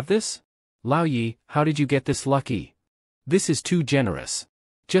really have this? Lao Yi, how did you get this lucky? This is too generous.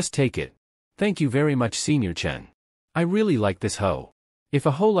 Just take it. Thank you very much Senior Chen. I really like this hoe. If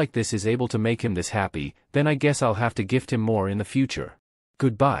a hoe like this is able to make him this happy, then I guess I'll have to gift him more in the future.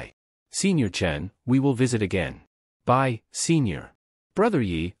 Goodbye. Senior Chen, we will visit again. Bye, Senior. Brother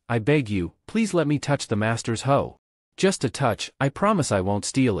Yi, I beg you, please let me touch the master's hoe. Just a touch, I promise I won't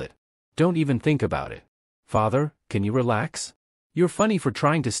steal it. Don't even think about it. Father, can you relax? You're funny for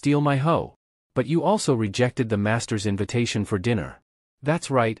trying to steal my hoe. But you also rejected the master's invitation for dinner.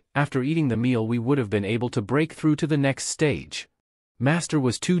 That's right, after eating the meal we would have been able to break through to the next stage. Master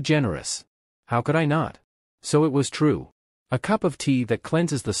was too generous. How could I not? So it was true. A cup of tea that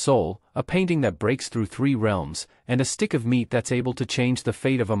cleanses the soul, a painting that breaks through 3 realms, and a stick of meat that's able to change the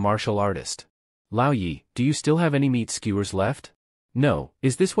fate of a martial artist. Lao Yi, do you still have any meat skewers left? No,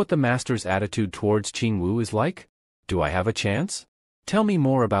 is this what the master's attitude towards Qing Wu is like? Do I have a chance? Tell me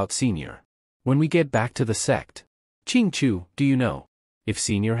more about Senior. When we get back to the sect. Qing Chu, do you know if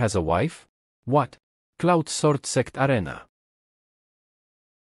Senior has a wife? What? Cloud Sort Sect Arena.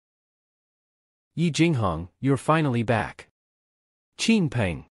 Yi Jinghong, you're finally back. Qin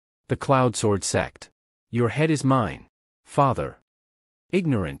Peng. The Cloud Sword Sect. Your head is mine. Father.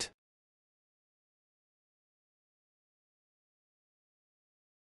 Ignorant.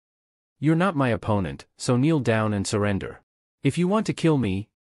 You're not my opponent, so kneel down and surrender. If you want to kill me,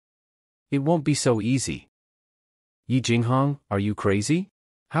 it won't be so easy. Yi Jinghong, are you crazy?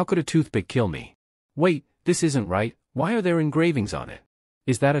 How could a toothpick kill me? Wait, this isn't right, why are there engravings on it?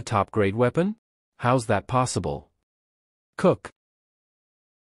 Is that a top-grade weapon? How's that possible? Cook.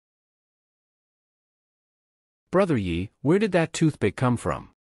 Brother Yi, where did that toothpick come from?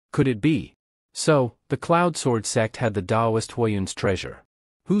 Could it be? So, the Cloud Sword Sect had the Taoist Huayun's treasure.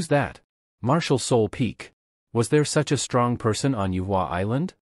 Who's that? Martial Soul Peak. Was there such a strong person on Yuhua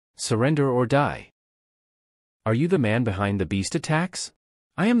Island? Surrender or die. Are you the man behind the beast attacks?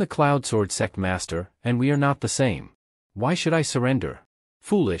 I am the Cloud Sword Sect Master, and we are not the same. Why should I surrender?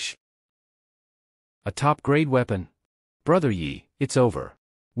 Foolish. A top-grade weapon? Brother Yi, it's over.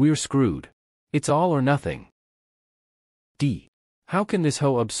 We're screwed. It's all or nothing. D. How can this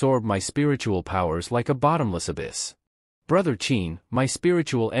hoe absorb my spiritual powers like a bottomless abyss? Brother Qin, my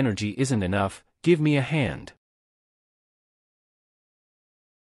spiritual energy isn't enough, give me a hand.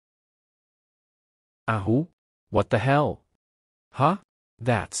 Ahu? What the hell? Huh?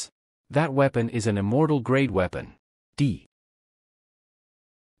 That weapon is an immortal grade weapon. D.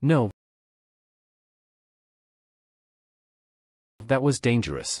 No. That was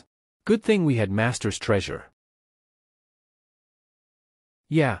dangerous. Good thing we had Master's treasure.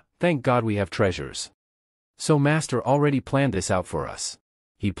 Yeah, thank God we have treasures. So Master already planned this out for us.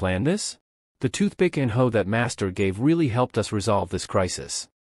 He planned this? The toothpick and hoe that Master gave really helped us resolve this crisis.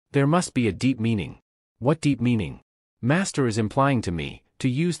 There must be a deep meaning. What deep meaning? Master is implying to me, to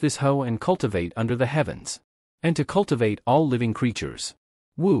use this hoe and cultivate under the heavens. And to cultivate all living creatures.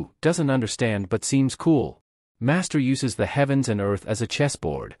 Wu doesn't understand but seems cool. Master uses the heavens and earth as a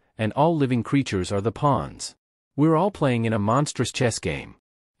chessboard, and all living creatures are the pawns. We're all playing in a monstrous chess game.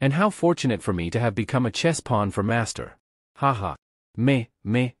 And how fortunate for me to have become a chess pawn for Master. Haha. Meh.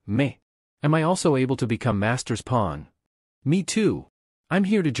 Am I also able to become Master's pawn? Me too. I'm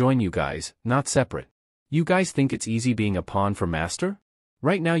here to join you guys, not separate. You guys think it's easy being a pawn for Master?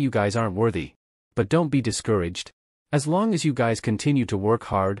 Right now you guys aren't worthy. But don't be discouraged. As long as you guys continue to work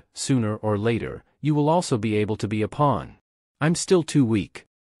hard, sooner or later, you will also be able to be a pawn. I'm still too weak.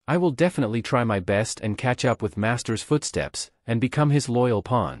 I will definitely try my best and catch up with Master's footsteps, and become his loyal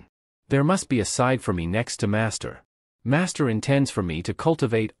pawn. There must be a side for me next to Master. Master intends for me to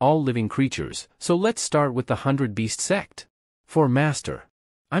cultivate all living creatures, so let's start with the 100 Beast Sect. For Master.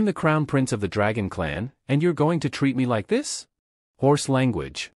 I'm the Crown Prince of the Dragon Clan, and you're going to treat me like this? Horse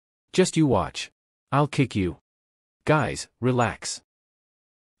language. Just you watch. I'll kick you. Guys, relax.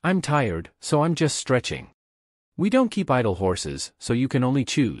 I'm tired, so I'm just stretching. We don't keep idle horses, so you can only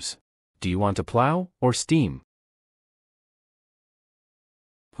choose. Do you want to plow, or steam?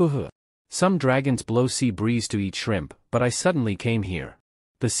 Some dragons blow sea breeze to eat shrimp, but I suddenly came here.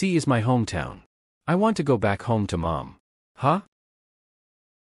 The sea is my hometown. I want to go back home to Mom. Huh?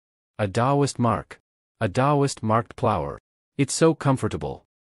 A Taoist mark. A Taoist marked plower. It's so comfortable.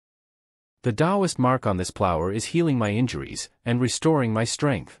 The Taoist mark on this plower is healing my injuries, and restoring my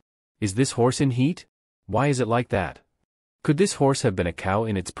strength. Is this horse in heat? Why is it like that? Could this horse have been a cow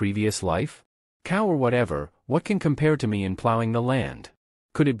in its previous life? Cow or whatever, what can compare to me in plowing the land?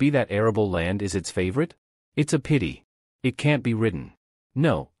 Could it be that arable land is its favorite? It's a pity. It can't be ridden.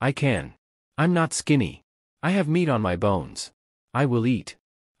 No, I can. I'm not skinny. I have meat on my bones. I will eat.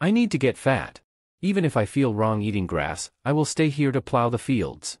 I need to get fat. Even if I feel wrong eating grass, I will stay here to plow the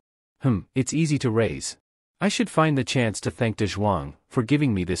fields. It's easy to raise. I should find the chance to thank De Zhuang for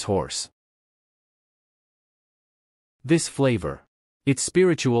giving me this horse. This flavor. It's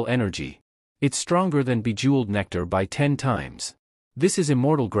spiritual energy. It's stronger than bejeweled nectar by 10 times. This is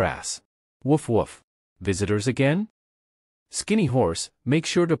immortal grass. Woof woof. Visitors again? Skinny horse, make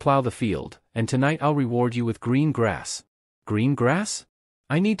sure to plow the field, and tonight I'll reward you with green grass. Green grass?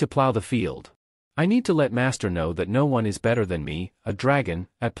 I need to plow the field. I need to let Master know that no one is better than me, a dragon,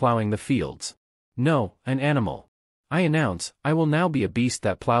 at plowing the fields. No, an animal. I announce, I will now be a beast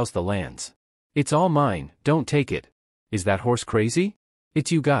that plows the lands. It's all mine, don't take it. Is that horse crazy?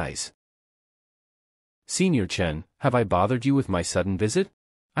 It's you guys. Senior Chen, have I bothered you with my sudden visit?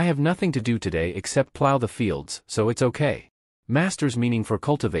 I have nothing to do today except plow the fields, so it's okay. Master's meaning for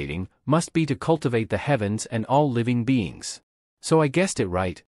cultivating must be to cultivate the heavens and all living beings. So I guessed it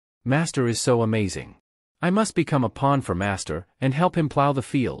right. Master is so amazing. I must become a pawn for Master and help him plow the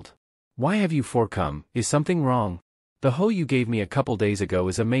field. Why have you four come? Is something wrong? The hoe you gave me a couple days ago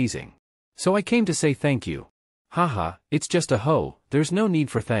is amazing. So I came to say thank you. Haha, it's just a hoe, there's no need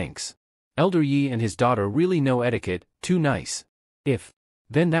for thanks. Elder Yi and his daughter really know etiquette, too nice.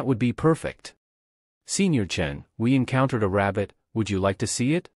 Then that would be perfect. Senior Chen, we encountered a rabbit, would you like to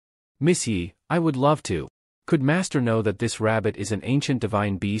see it? Miss Yi, I would love to. Could Master know that this rabbit is an ancient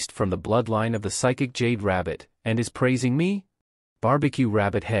divine beast from the bloodline of the psychic jade rabbit, and is praising me? Barbecue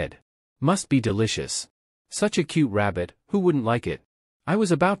rabbit head. Must be delicious. Such a cute rabbit, who wouldn't like it? I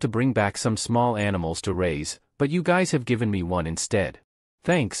was about to bring back some small animals to raise, but you guys have given me one instead.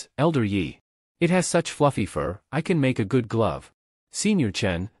 Thanks, Elder Yi. It has such fluffy fur, I can make a good glove. Senior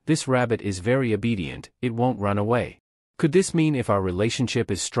Chen, this rabbit is very obedient, it won't run away. Could this mean if our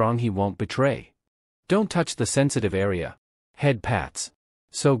relationship is strong he won't betray? Don't touch the sensitive area. Head pats.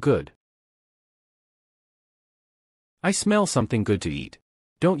 So good. I smell something good to eat.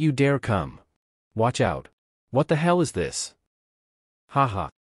 Don't you dare come. Watch out. What the hell is this? Haha.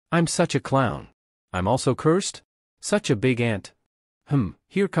 I'm such a clown. I'm also cursed? Such a big ant.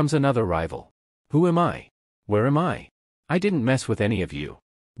 Here comes another rival. Who am I? Where am I? I didn't mess with any of you.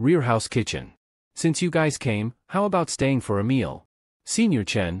 Rear house kitchen. Since you guys came, how about staying for a meal? Senior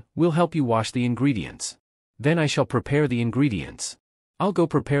Chen, we'll help you wash the ingredients. Then I shall prepare the ingredients. I'll go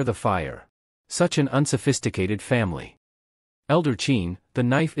prepare the fire. Such an unsophisticated family. Elder Qin, the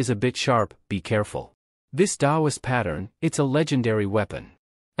knife is a bit sharp, be careful. This Taoist pattern, it's a legendary weapon.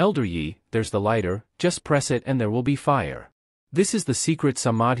 Elder Yi, there's the lighter, just press it and there will be fire. This is the secret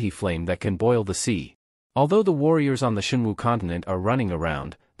samadhi flame that can boil the sea. Although the warriors on the Shenwu continent are running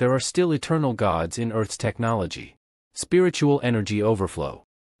around, there are still eternal gods in Earth's technology. Spiritual energy overflow.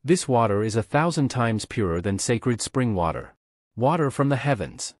 This water is 1,000 times purer than sacred spring water. Water from the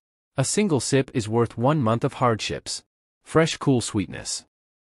heavens. A single sip is worth 1 month of hardships. Fresh cool sweetness.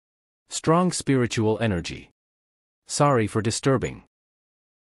 Strong spiritual energy. Sorry for disturbing.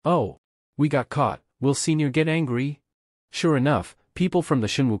 Oh. We got caught, will Senior get angry? Sure enough, people from the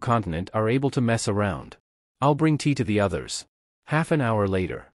Shenwu continent are able to mess around. I'll bring tea to the others. Half an hour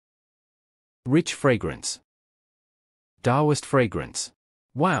later. Rich fragrance. Taoist fragrance.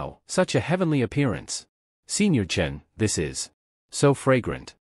 Wow, such a heavenly appearance. Senior Chen, this is so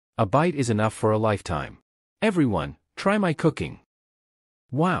fragrant. A bite is enough for a lifetime. Everyone, try my cooking.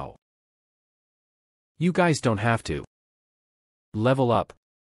 Wow. You guys don't have to. Level up.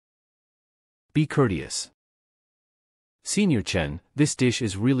 Be courteous. Senior Chen, this dish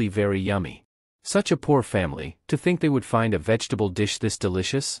is really very yummy. Such a poor family, to think they would find a vegetable dish this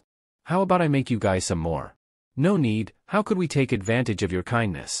delicious? How about I make you guys some more? No need, how could we take advantage of your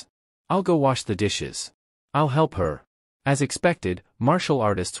kindness? I'll go wash the dishes. I'll help her. As expected, martial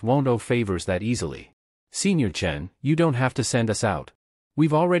artists won't owe favors that easily. Senior Chen, you don't have to send us out.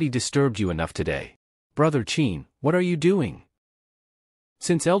 We've already disturbed you enough today. Brother Qin, what are you doing?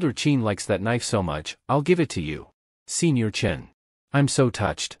 Since Elder Qin likes that knife so much, I'll give it to you. Senior Chen. I'm so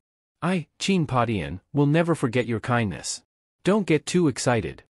touched. I, Qin Padian, will never forget your kindness. Don't get too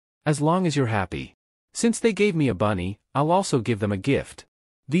excited. As long as you're happy. Since they gave me a bunny, I'll also give them a gift.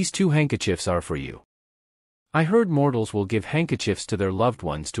 These 2 handkerchiefs are for you. I heard mortals will give handkerchiefs to their loved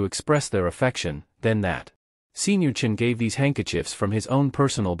ones to express their affection, then that. Senior Chen gave these handkerchiefs from his own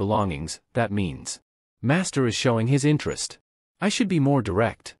personal belongings, that means. Master is showing his interest. I should be more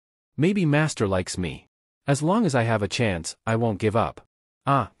direct. Maybe Master likes me. As long as I have a chance, I won't give up.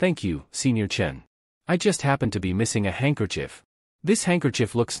 Ah, thank you, Senior Chen. I just happened to be missing a handkerchief. This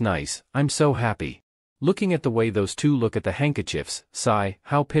handkerchief looks nice, I'm so happy. Looking at the way those 2 look at the handkerchiefs, sigh,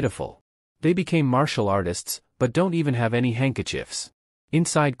 how pitiful. They became martial artists, but don't even have any handkerchiefs.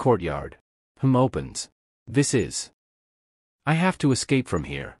 Inside courtyard. Opens. This is. I have to escape from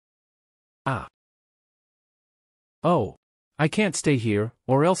here. Ah. Oh. I can't stay here,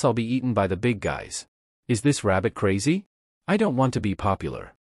 or else I'll be eaten by the big guys. Is this rabbit crazy? I don't want to be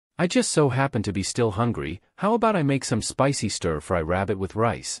popular. I just so happen to be still hungry, how about I make some spicy stir-fry rabbit with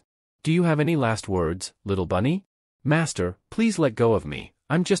rice? Do you have any last words, little bunny? Master, please let go of me,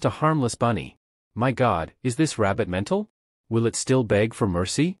 I'm just a harmless bunny. My God, is this rabbit mental? Will it still beg for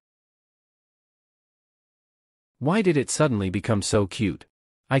mercy? Why did it suddenly become so cute?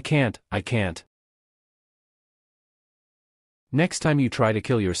 I can't. Next time you try to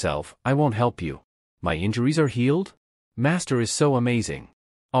kill yourself, I won't help you. My injuries are healed? Master is so amazing.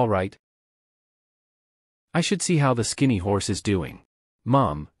 Alright. I should see how the skinny horse is doing.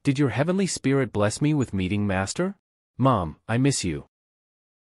 Mom, did your heavenly spirit bless me with meeting Master? Mom, I miss you.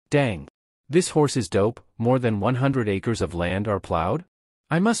 Dang. This horse is dope, more than 100 acres of land are plowed?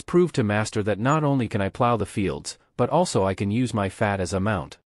 I must prove to Master that not only can I plow the fields, but also I can use my fat as a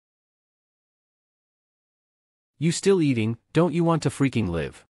mount. You still eating? Don't you want to freaking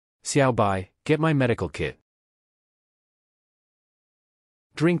live? Xiao Bai, get my medical kit.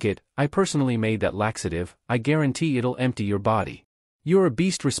 Drink it. I personally made that laxative. I guarantee it'll empty your body. You're a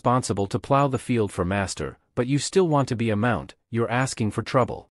beast responsible to plow the field for Master, but you still want to be a mount. You're asking for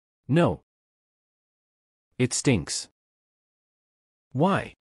trouble. No. It stinks.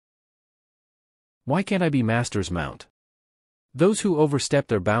 Why? Why can't I be Master's mount? Those who overstep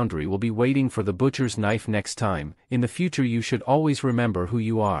their boundary will be waiting for the butcher's knife next time. In the future you should always remember who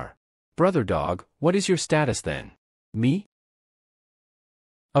you are. Brother dog, what is your status then? Me?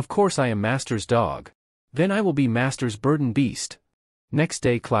 Of course I am Master's dog. Then I will be Master's burden beast. Next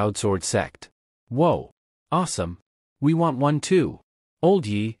day Cloud Sword Sect. Whoa. Awesome. We want one too. Old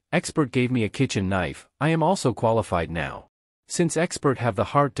Yi, Expert gave me a kitchen knife. I am also qualified now. Since Expert have the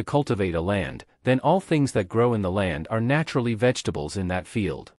heart to cultivate a land, then all things that grow in the land are naturally vegetables in that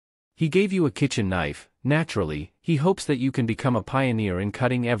field. He gave you a kitchen knife. Naturally, he hopes that you can become a pioneer in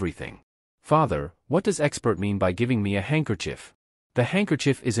cutting everything. Father, what does Expert mean by giving me a handkerchief? The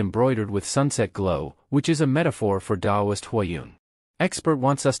handkerchief is embroidered with sunset glow, which is a metaphor for Taoist Huayun. Expert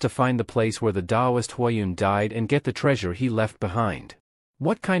wants us to find the place where the Taoist Huayun died and get the treasure he left behind.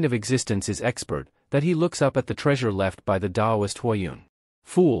 What kind of existence is Expert, that he looks up at the treasure left by the Taoist Huayun?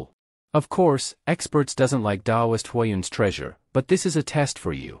 Fool. Of course, Experts doesn't like Taoist Huayun's treasure, but this is a test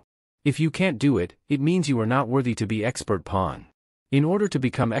for you. If you can't do it, it means you are not worthy to be Expert pawn. In order to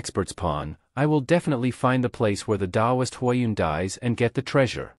become Expert's pawn, I will definitely find the place where the Taoist Huayun dies and get the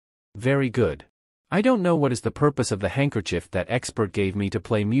treasure. Very good. I don't know what is the purpose of the handkerchief that Expert gave me to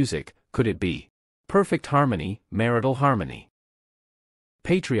play music. Could it be perfect harmony, marital harmony?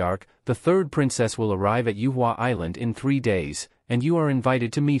 Patriarch, the third princess will arrive at Yuhua Island in 3 days, and you are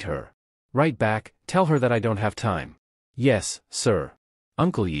invited to meet her. Write back, tell her that I don't have time. Yes, sir.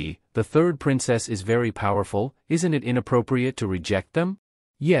 Uncle Yi, the third princess is very powerful. Isn't it inappropriate to reject them?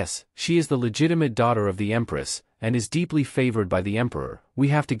 Yes, she is the legitimate daughter of the Empress, and is deeply favored by the Emperor. We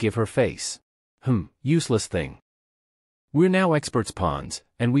have to give her face. Useless thing. We're now Expert's pawns,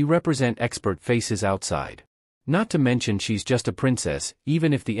 and we represent Expert faces outside. Not to mention she's just a princess.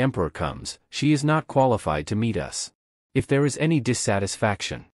 Even if the Emperor comes, she is not qualified to meet us. If there is any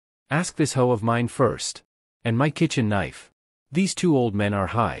dissatisfaction, ask this hoe of mine first. And my kitchen knife. These two old men are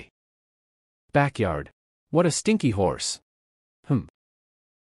high. Backyard. What a stinky horse.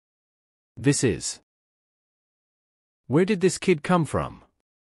 This is. Where did this kid come from?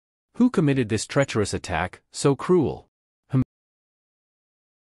 Who committed this treacherous attack, so cruel?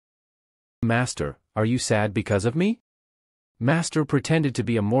 Master, are you sad because of me? Master pretended to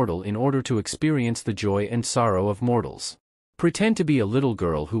be a mortal in order to experience the joy and sorrow of mortals. Pretend to be a little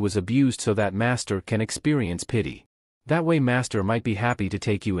girl who was abused so that Master can experience pity. That way Master might be happy to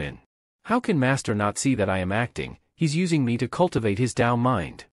take you in. How can Master not see that I am acting? He's using me to cultivate his Tao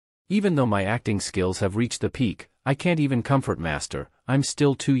mind. Even though my acting skills have reached the peak, I can't even comfort Master. I'm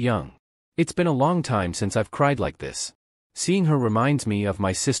still too young. It's been a long time since I've cried like this. Seeing her reminds me of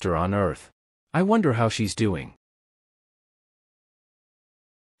my sister on Earth. I wonder how she's doing.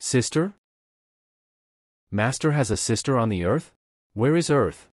 Sister? Master has a sister on the Earth? Where is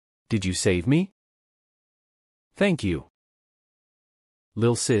Earth? Did you save me? Thank you.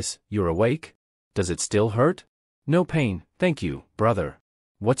 Lil sis, you're awake? Does it still hurt? No pain, thank you, brother.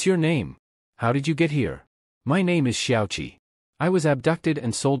 What's your name? How did you get here? My name is Xiaoqi. I was abducted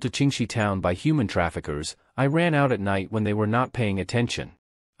and sold to Qingxi town by human traffickers. I ran out at night when they were not paying attention.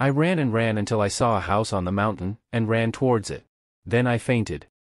 I ran and ran until I saw a house on the mountain, and ran towards it. Then I fainted.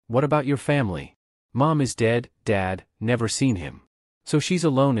 What about your family? Mom is dead, Dad, never seen him. So she's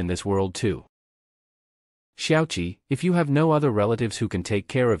alone in this world too. Xiaoqi, if you have no other relatives who can take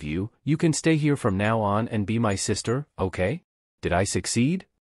care of you, you can stay here from now on and be my sister, okay? Did I succeed?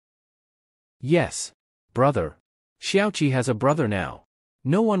 Yes. Brother. Xiaoqi has a brother now.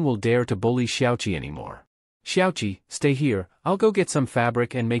 No one will dare to bully Xiaoqi anymore. Xiaoqi, stay here, I'll go get some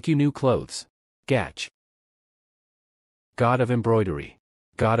fabric and make you new clothes. Gach. God of embroidery.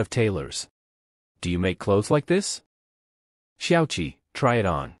 God of tailors. Do you make clothes like this? Xiaoqi, try it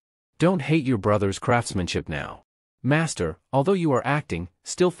on. Don't hate your brother's craftsmanship now. Master, although you are acting,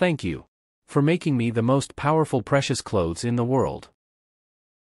 still thank you for making me the most powerful precious clothes in the world.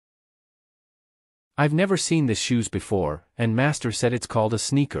 I've never seen this shoes before, and Master said it's called a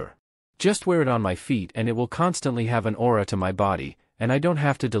sneaker. Just wear it on my feet and it will constantly have an aura to my body, and I don't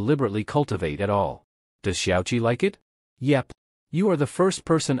have to deliberately cultivate at all. Does Xiaoqi like it? Yep. You are the first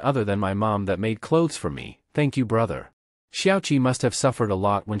person other than my mom that made clothes for me, thank you brother. Xiaoqi must have suffered a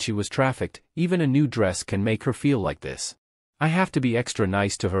lot when she was trafficked, even a new dress can make her feel like this. I have to be extra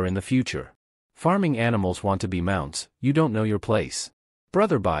nice to her in the future. Farming animals want to be mounts, you don't know your place.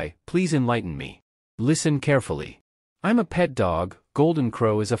 Brother Bai, please enlighten me. Listen carefully. I'm a pet dog, Golden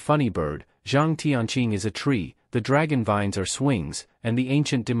Crow is a funny bird, Zhang Tianqing is a tree, the dragon vines are swings, and the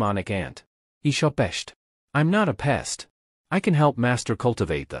ancient demonic ant. Ishopesht. I'm not a pest. I can help Master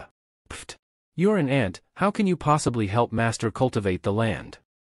cultivate the. Pft. You're an ant, how can you possibly help Master cultivate the land?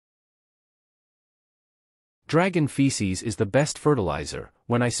 Dragon feces is the best fertilizer,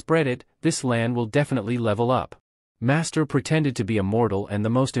 when I spread it, this land will definitely level up. Master pretended to be a mortal and the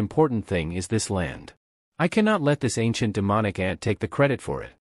most important thing is this land. I cannot let this ancient demonic ant take the credit for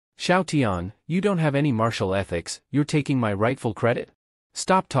it. Xiao Tian, you don't have any martial ethics, you're taking my rightful credit?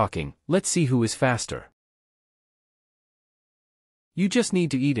 Stop talking, let's see who is faster. You just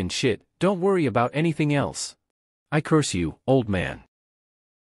need to eat and shit, don't worry about anything else. I curse you, old man.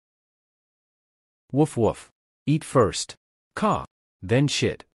 Woof woof. Eat first. Caw. Then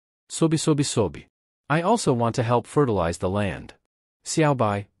shit. Sobi sobi sobi. I also want to help fertilize the land.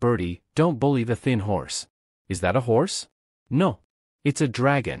 Xiaobai, birdie, don't bully the thin horse. Is that a horse? No. It's a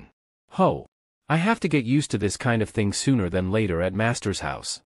dragon. Ho. I have to get used to this kind of thing sooner than later at Master's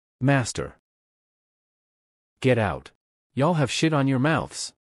house. Master. Get out. Y'all have shit on your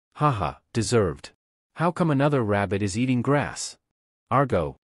mouths. Haha, deserved. How come another rabbit is eating grass?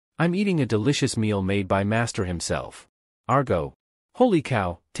 Argo. I'm eating a delicious meal made by Master himself. Argo. Holy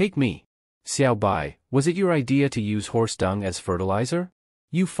cow, take me. Xiao Bai, was it your idea to use horse dung as fertilizer?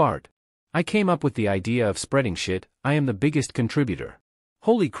 You fart. I came up with the idea of spreading shit, I am the biggest contributor.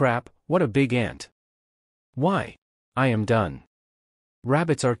 Holy crap, what a big ant. Why? I am done.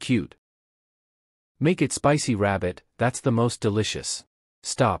 Rabbits are cute. Make it spicy rabbit, that's the most delicious.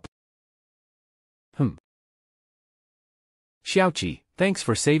 Stop. Xiaoqi, thanks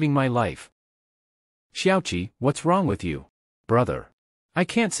for saving my life. Xiaoqi, what's wrong with you? Brother. I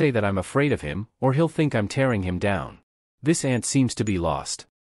can't say that I'm afraid of him, or he'll think I'm tearing him down. This ant seems to be lost.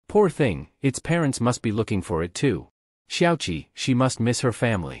 Poor thing, its parents must be looking for it too. Xiaoqi, she must miss her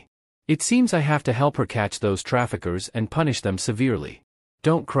family. It seems I have to help her catch those traffickers and punish them severely.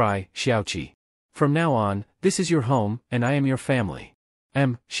 Don't cry, Xiaoqi. From now on, this is your home, and I am your family.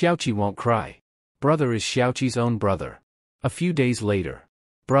 Xiaoqi won't cry. Brother is Xiaoqi's own brother. A few days later.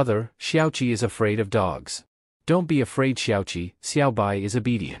 Brother, Xiaoqi is afraid of dogs. Don't be afraid Xiaoqi, Xiaobai is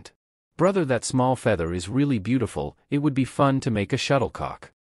obedient. Brother, that small feather is really beautiful, it would be fun to make a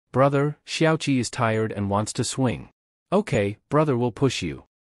shuttlecock. Brother, Xiaoqi is tired and wants to swing. Okay, brother will push you.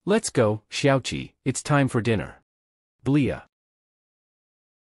 Let's go, Xiaoqi, it's time for dinner. Blia.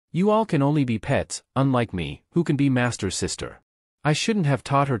 You all can only be pets, unlike me, who can be Master's sister. I shouldn't have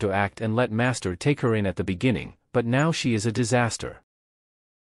taught her to act and let Master take her in at the beginning, but now she is a disaster.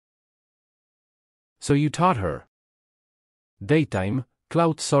 So you taught her. Daytime,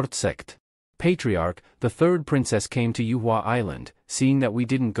 Cloud Sword Sect. Patriarch, the third princess came to Yuhua Island, seeing that we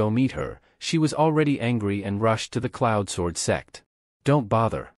didn't go meet her, she was already angry and rushed to the Cloud Sword Sect. Don't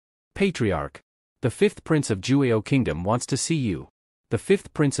bother. Patriarch. The fifth prince of Jueo Kingdom wants to see you. The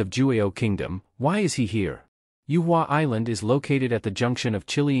fifth prince of Jueo Kingdom, why is he here? Yuhua Island is located at the junction of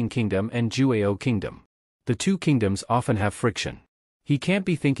Chilean Kingdom and Jueo Kingdom. The two kingdoms often have friction. He can't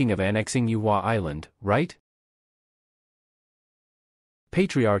be thinking of annexing Yuhua Island, right?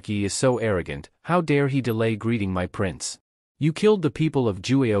 Patriarchy is so arrogant, how dare he delay greeting my prince? You killed the people of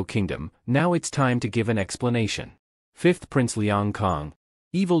Jueo Kingdom, now it's time to give an explanation. Fifth Prince Liang Kong.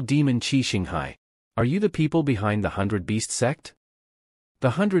 Evil demon Qi Xinghai. Are you the people behind the 100 Beast sect? The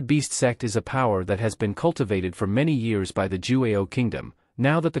 100 Beast sect is a power that has been cultivated for many years by the Jueo Kingdom.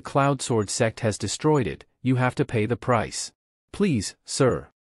 Now that the Cloud Sword sect has destroyed it, you have to pay the price. Please, sir.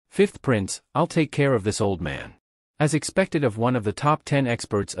 Fifth Prince, I'll take care of this old man. As expected of one of the top 10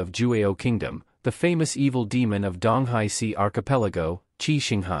 experts of Jueo Kingdom, the famous evil demon of Donghai Sea Archipelago, Qi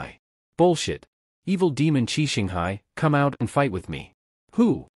Xinghai. Bullshit. Evil demon Qi Xinghai, come out and fight with me.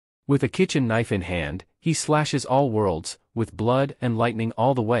 Who? With a kitchen knife in hand, he slashes all worlds, with blood and lightning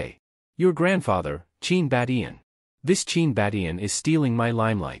all the way. Your grandfather, Qin Batian. This Qin Batian is stealing my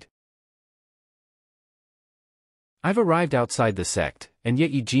limelight. I've arrived outside the sect, and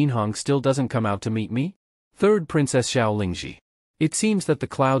yet Yi Jinhong still doesn't come out to meet me? Third Princess Xiaolingji. It seems that the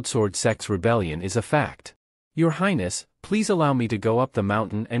Cloud Sword sect's rebellion is a fact. Your Highness, please allow me to go up the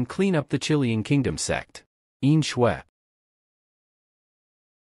mountain and clean up the Chilean Kingdom sect. Yin Shui.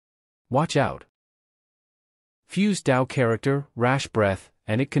 Watch out. Fused Dao character, rash breath,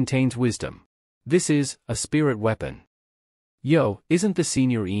 and it contains wisdom. This is a spirit weapon. Yo, isn't the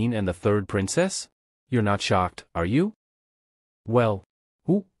senior Yin and the third princess? You're not shocked, are you? Well,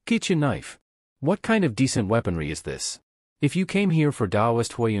 kitchen knife. What kind of decent weaponry is this? If you came here for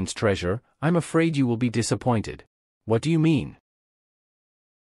Daoist Huayun's treasure, I'm afraid you will be disappointed. What do you mean?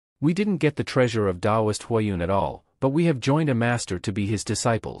 We didn't get the treasure of Daoist Huayun at all, but we have joined a master to be his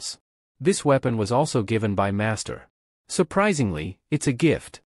disciples. This weapon was also given by master. Surprisingly, it's a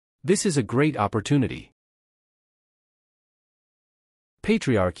gift. This is a great opportunity.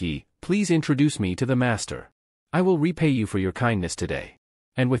 Patriarchy, please introduce me to the master. I will repay you for your kindness today.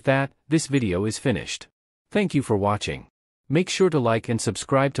 And with that, this video is finished. Thank you for watching. Make sure to like and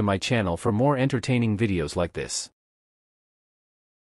subscribe to my channel for more entertaining videos like this.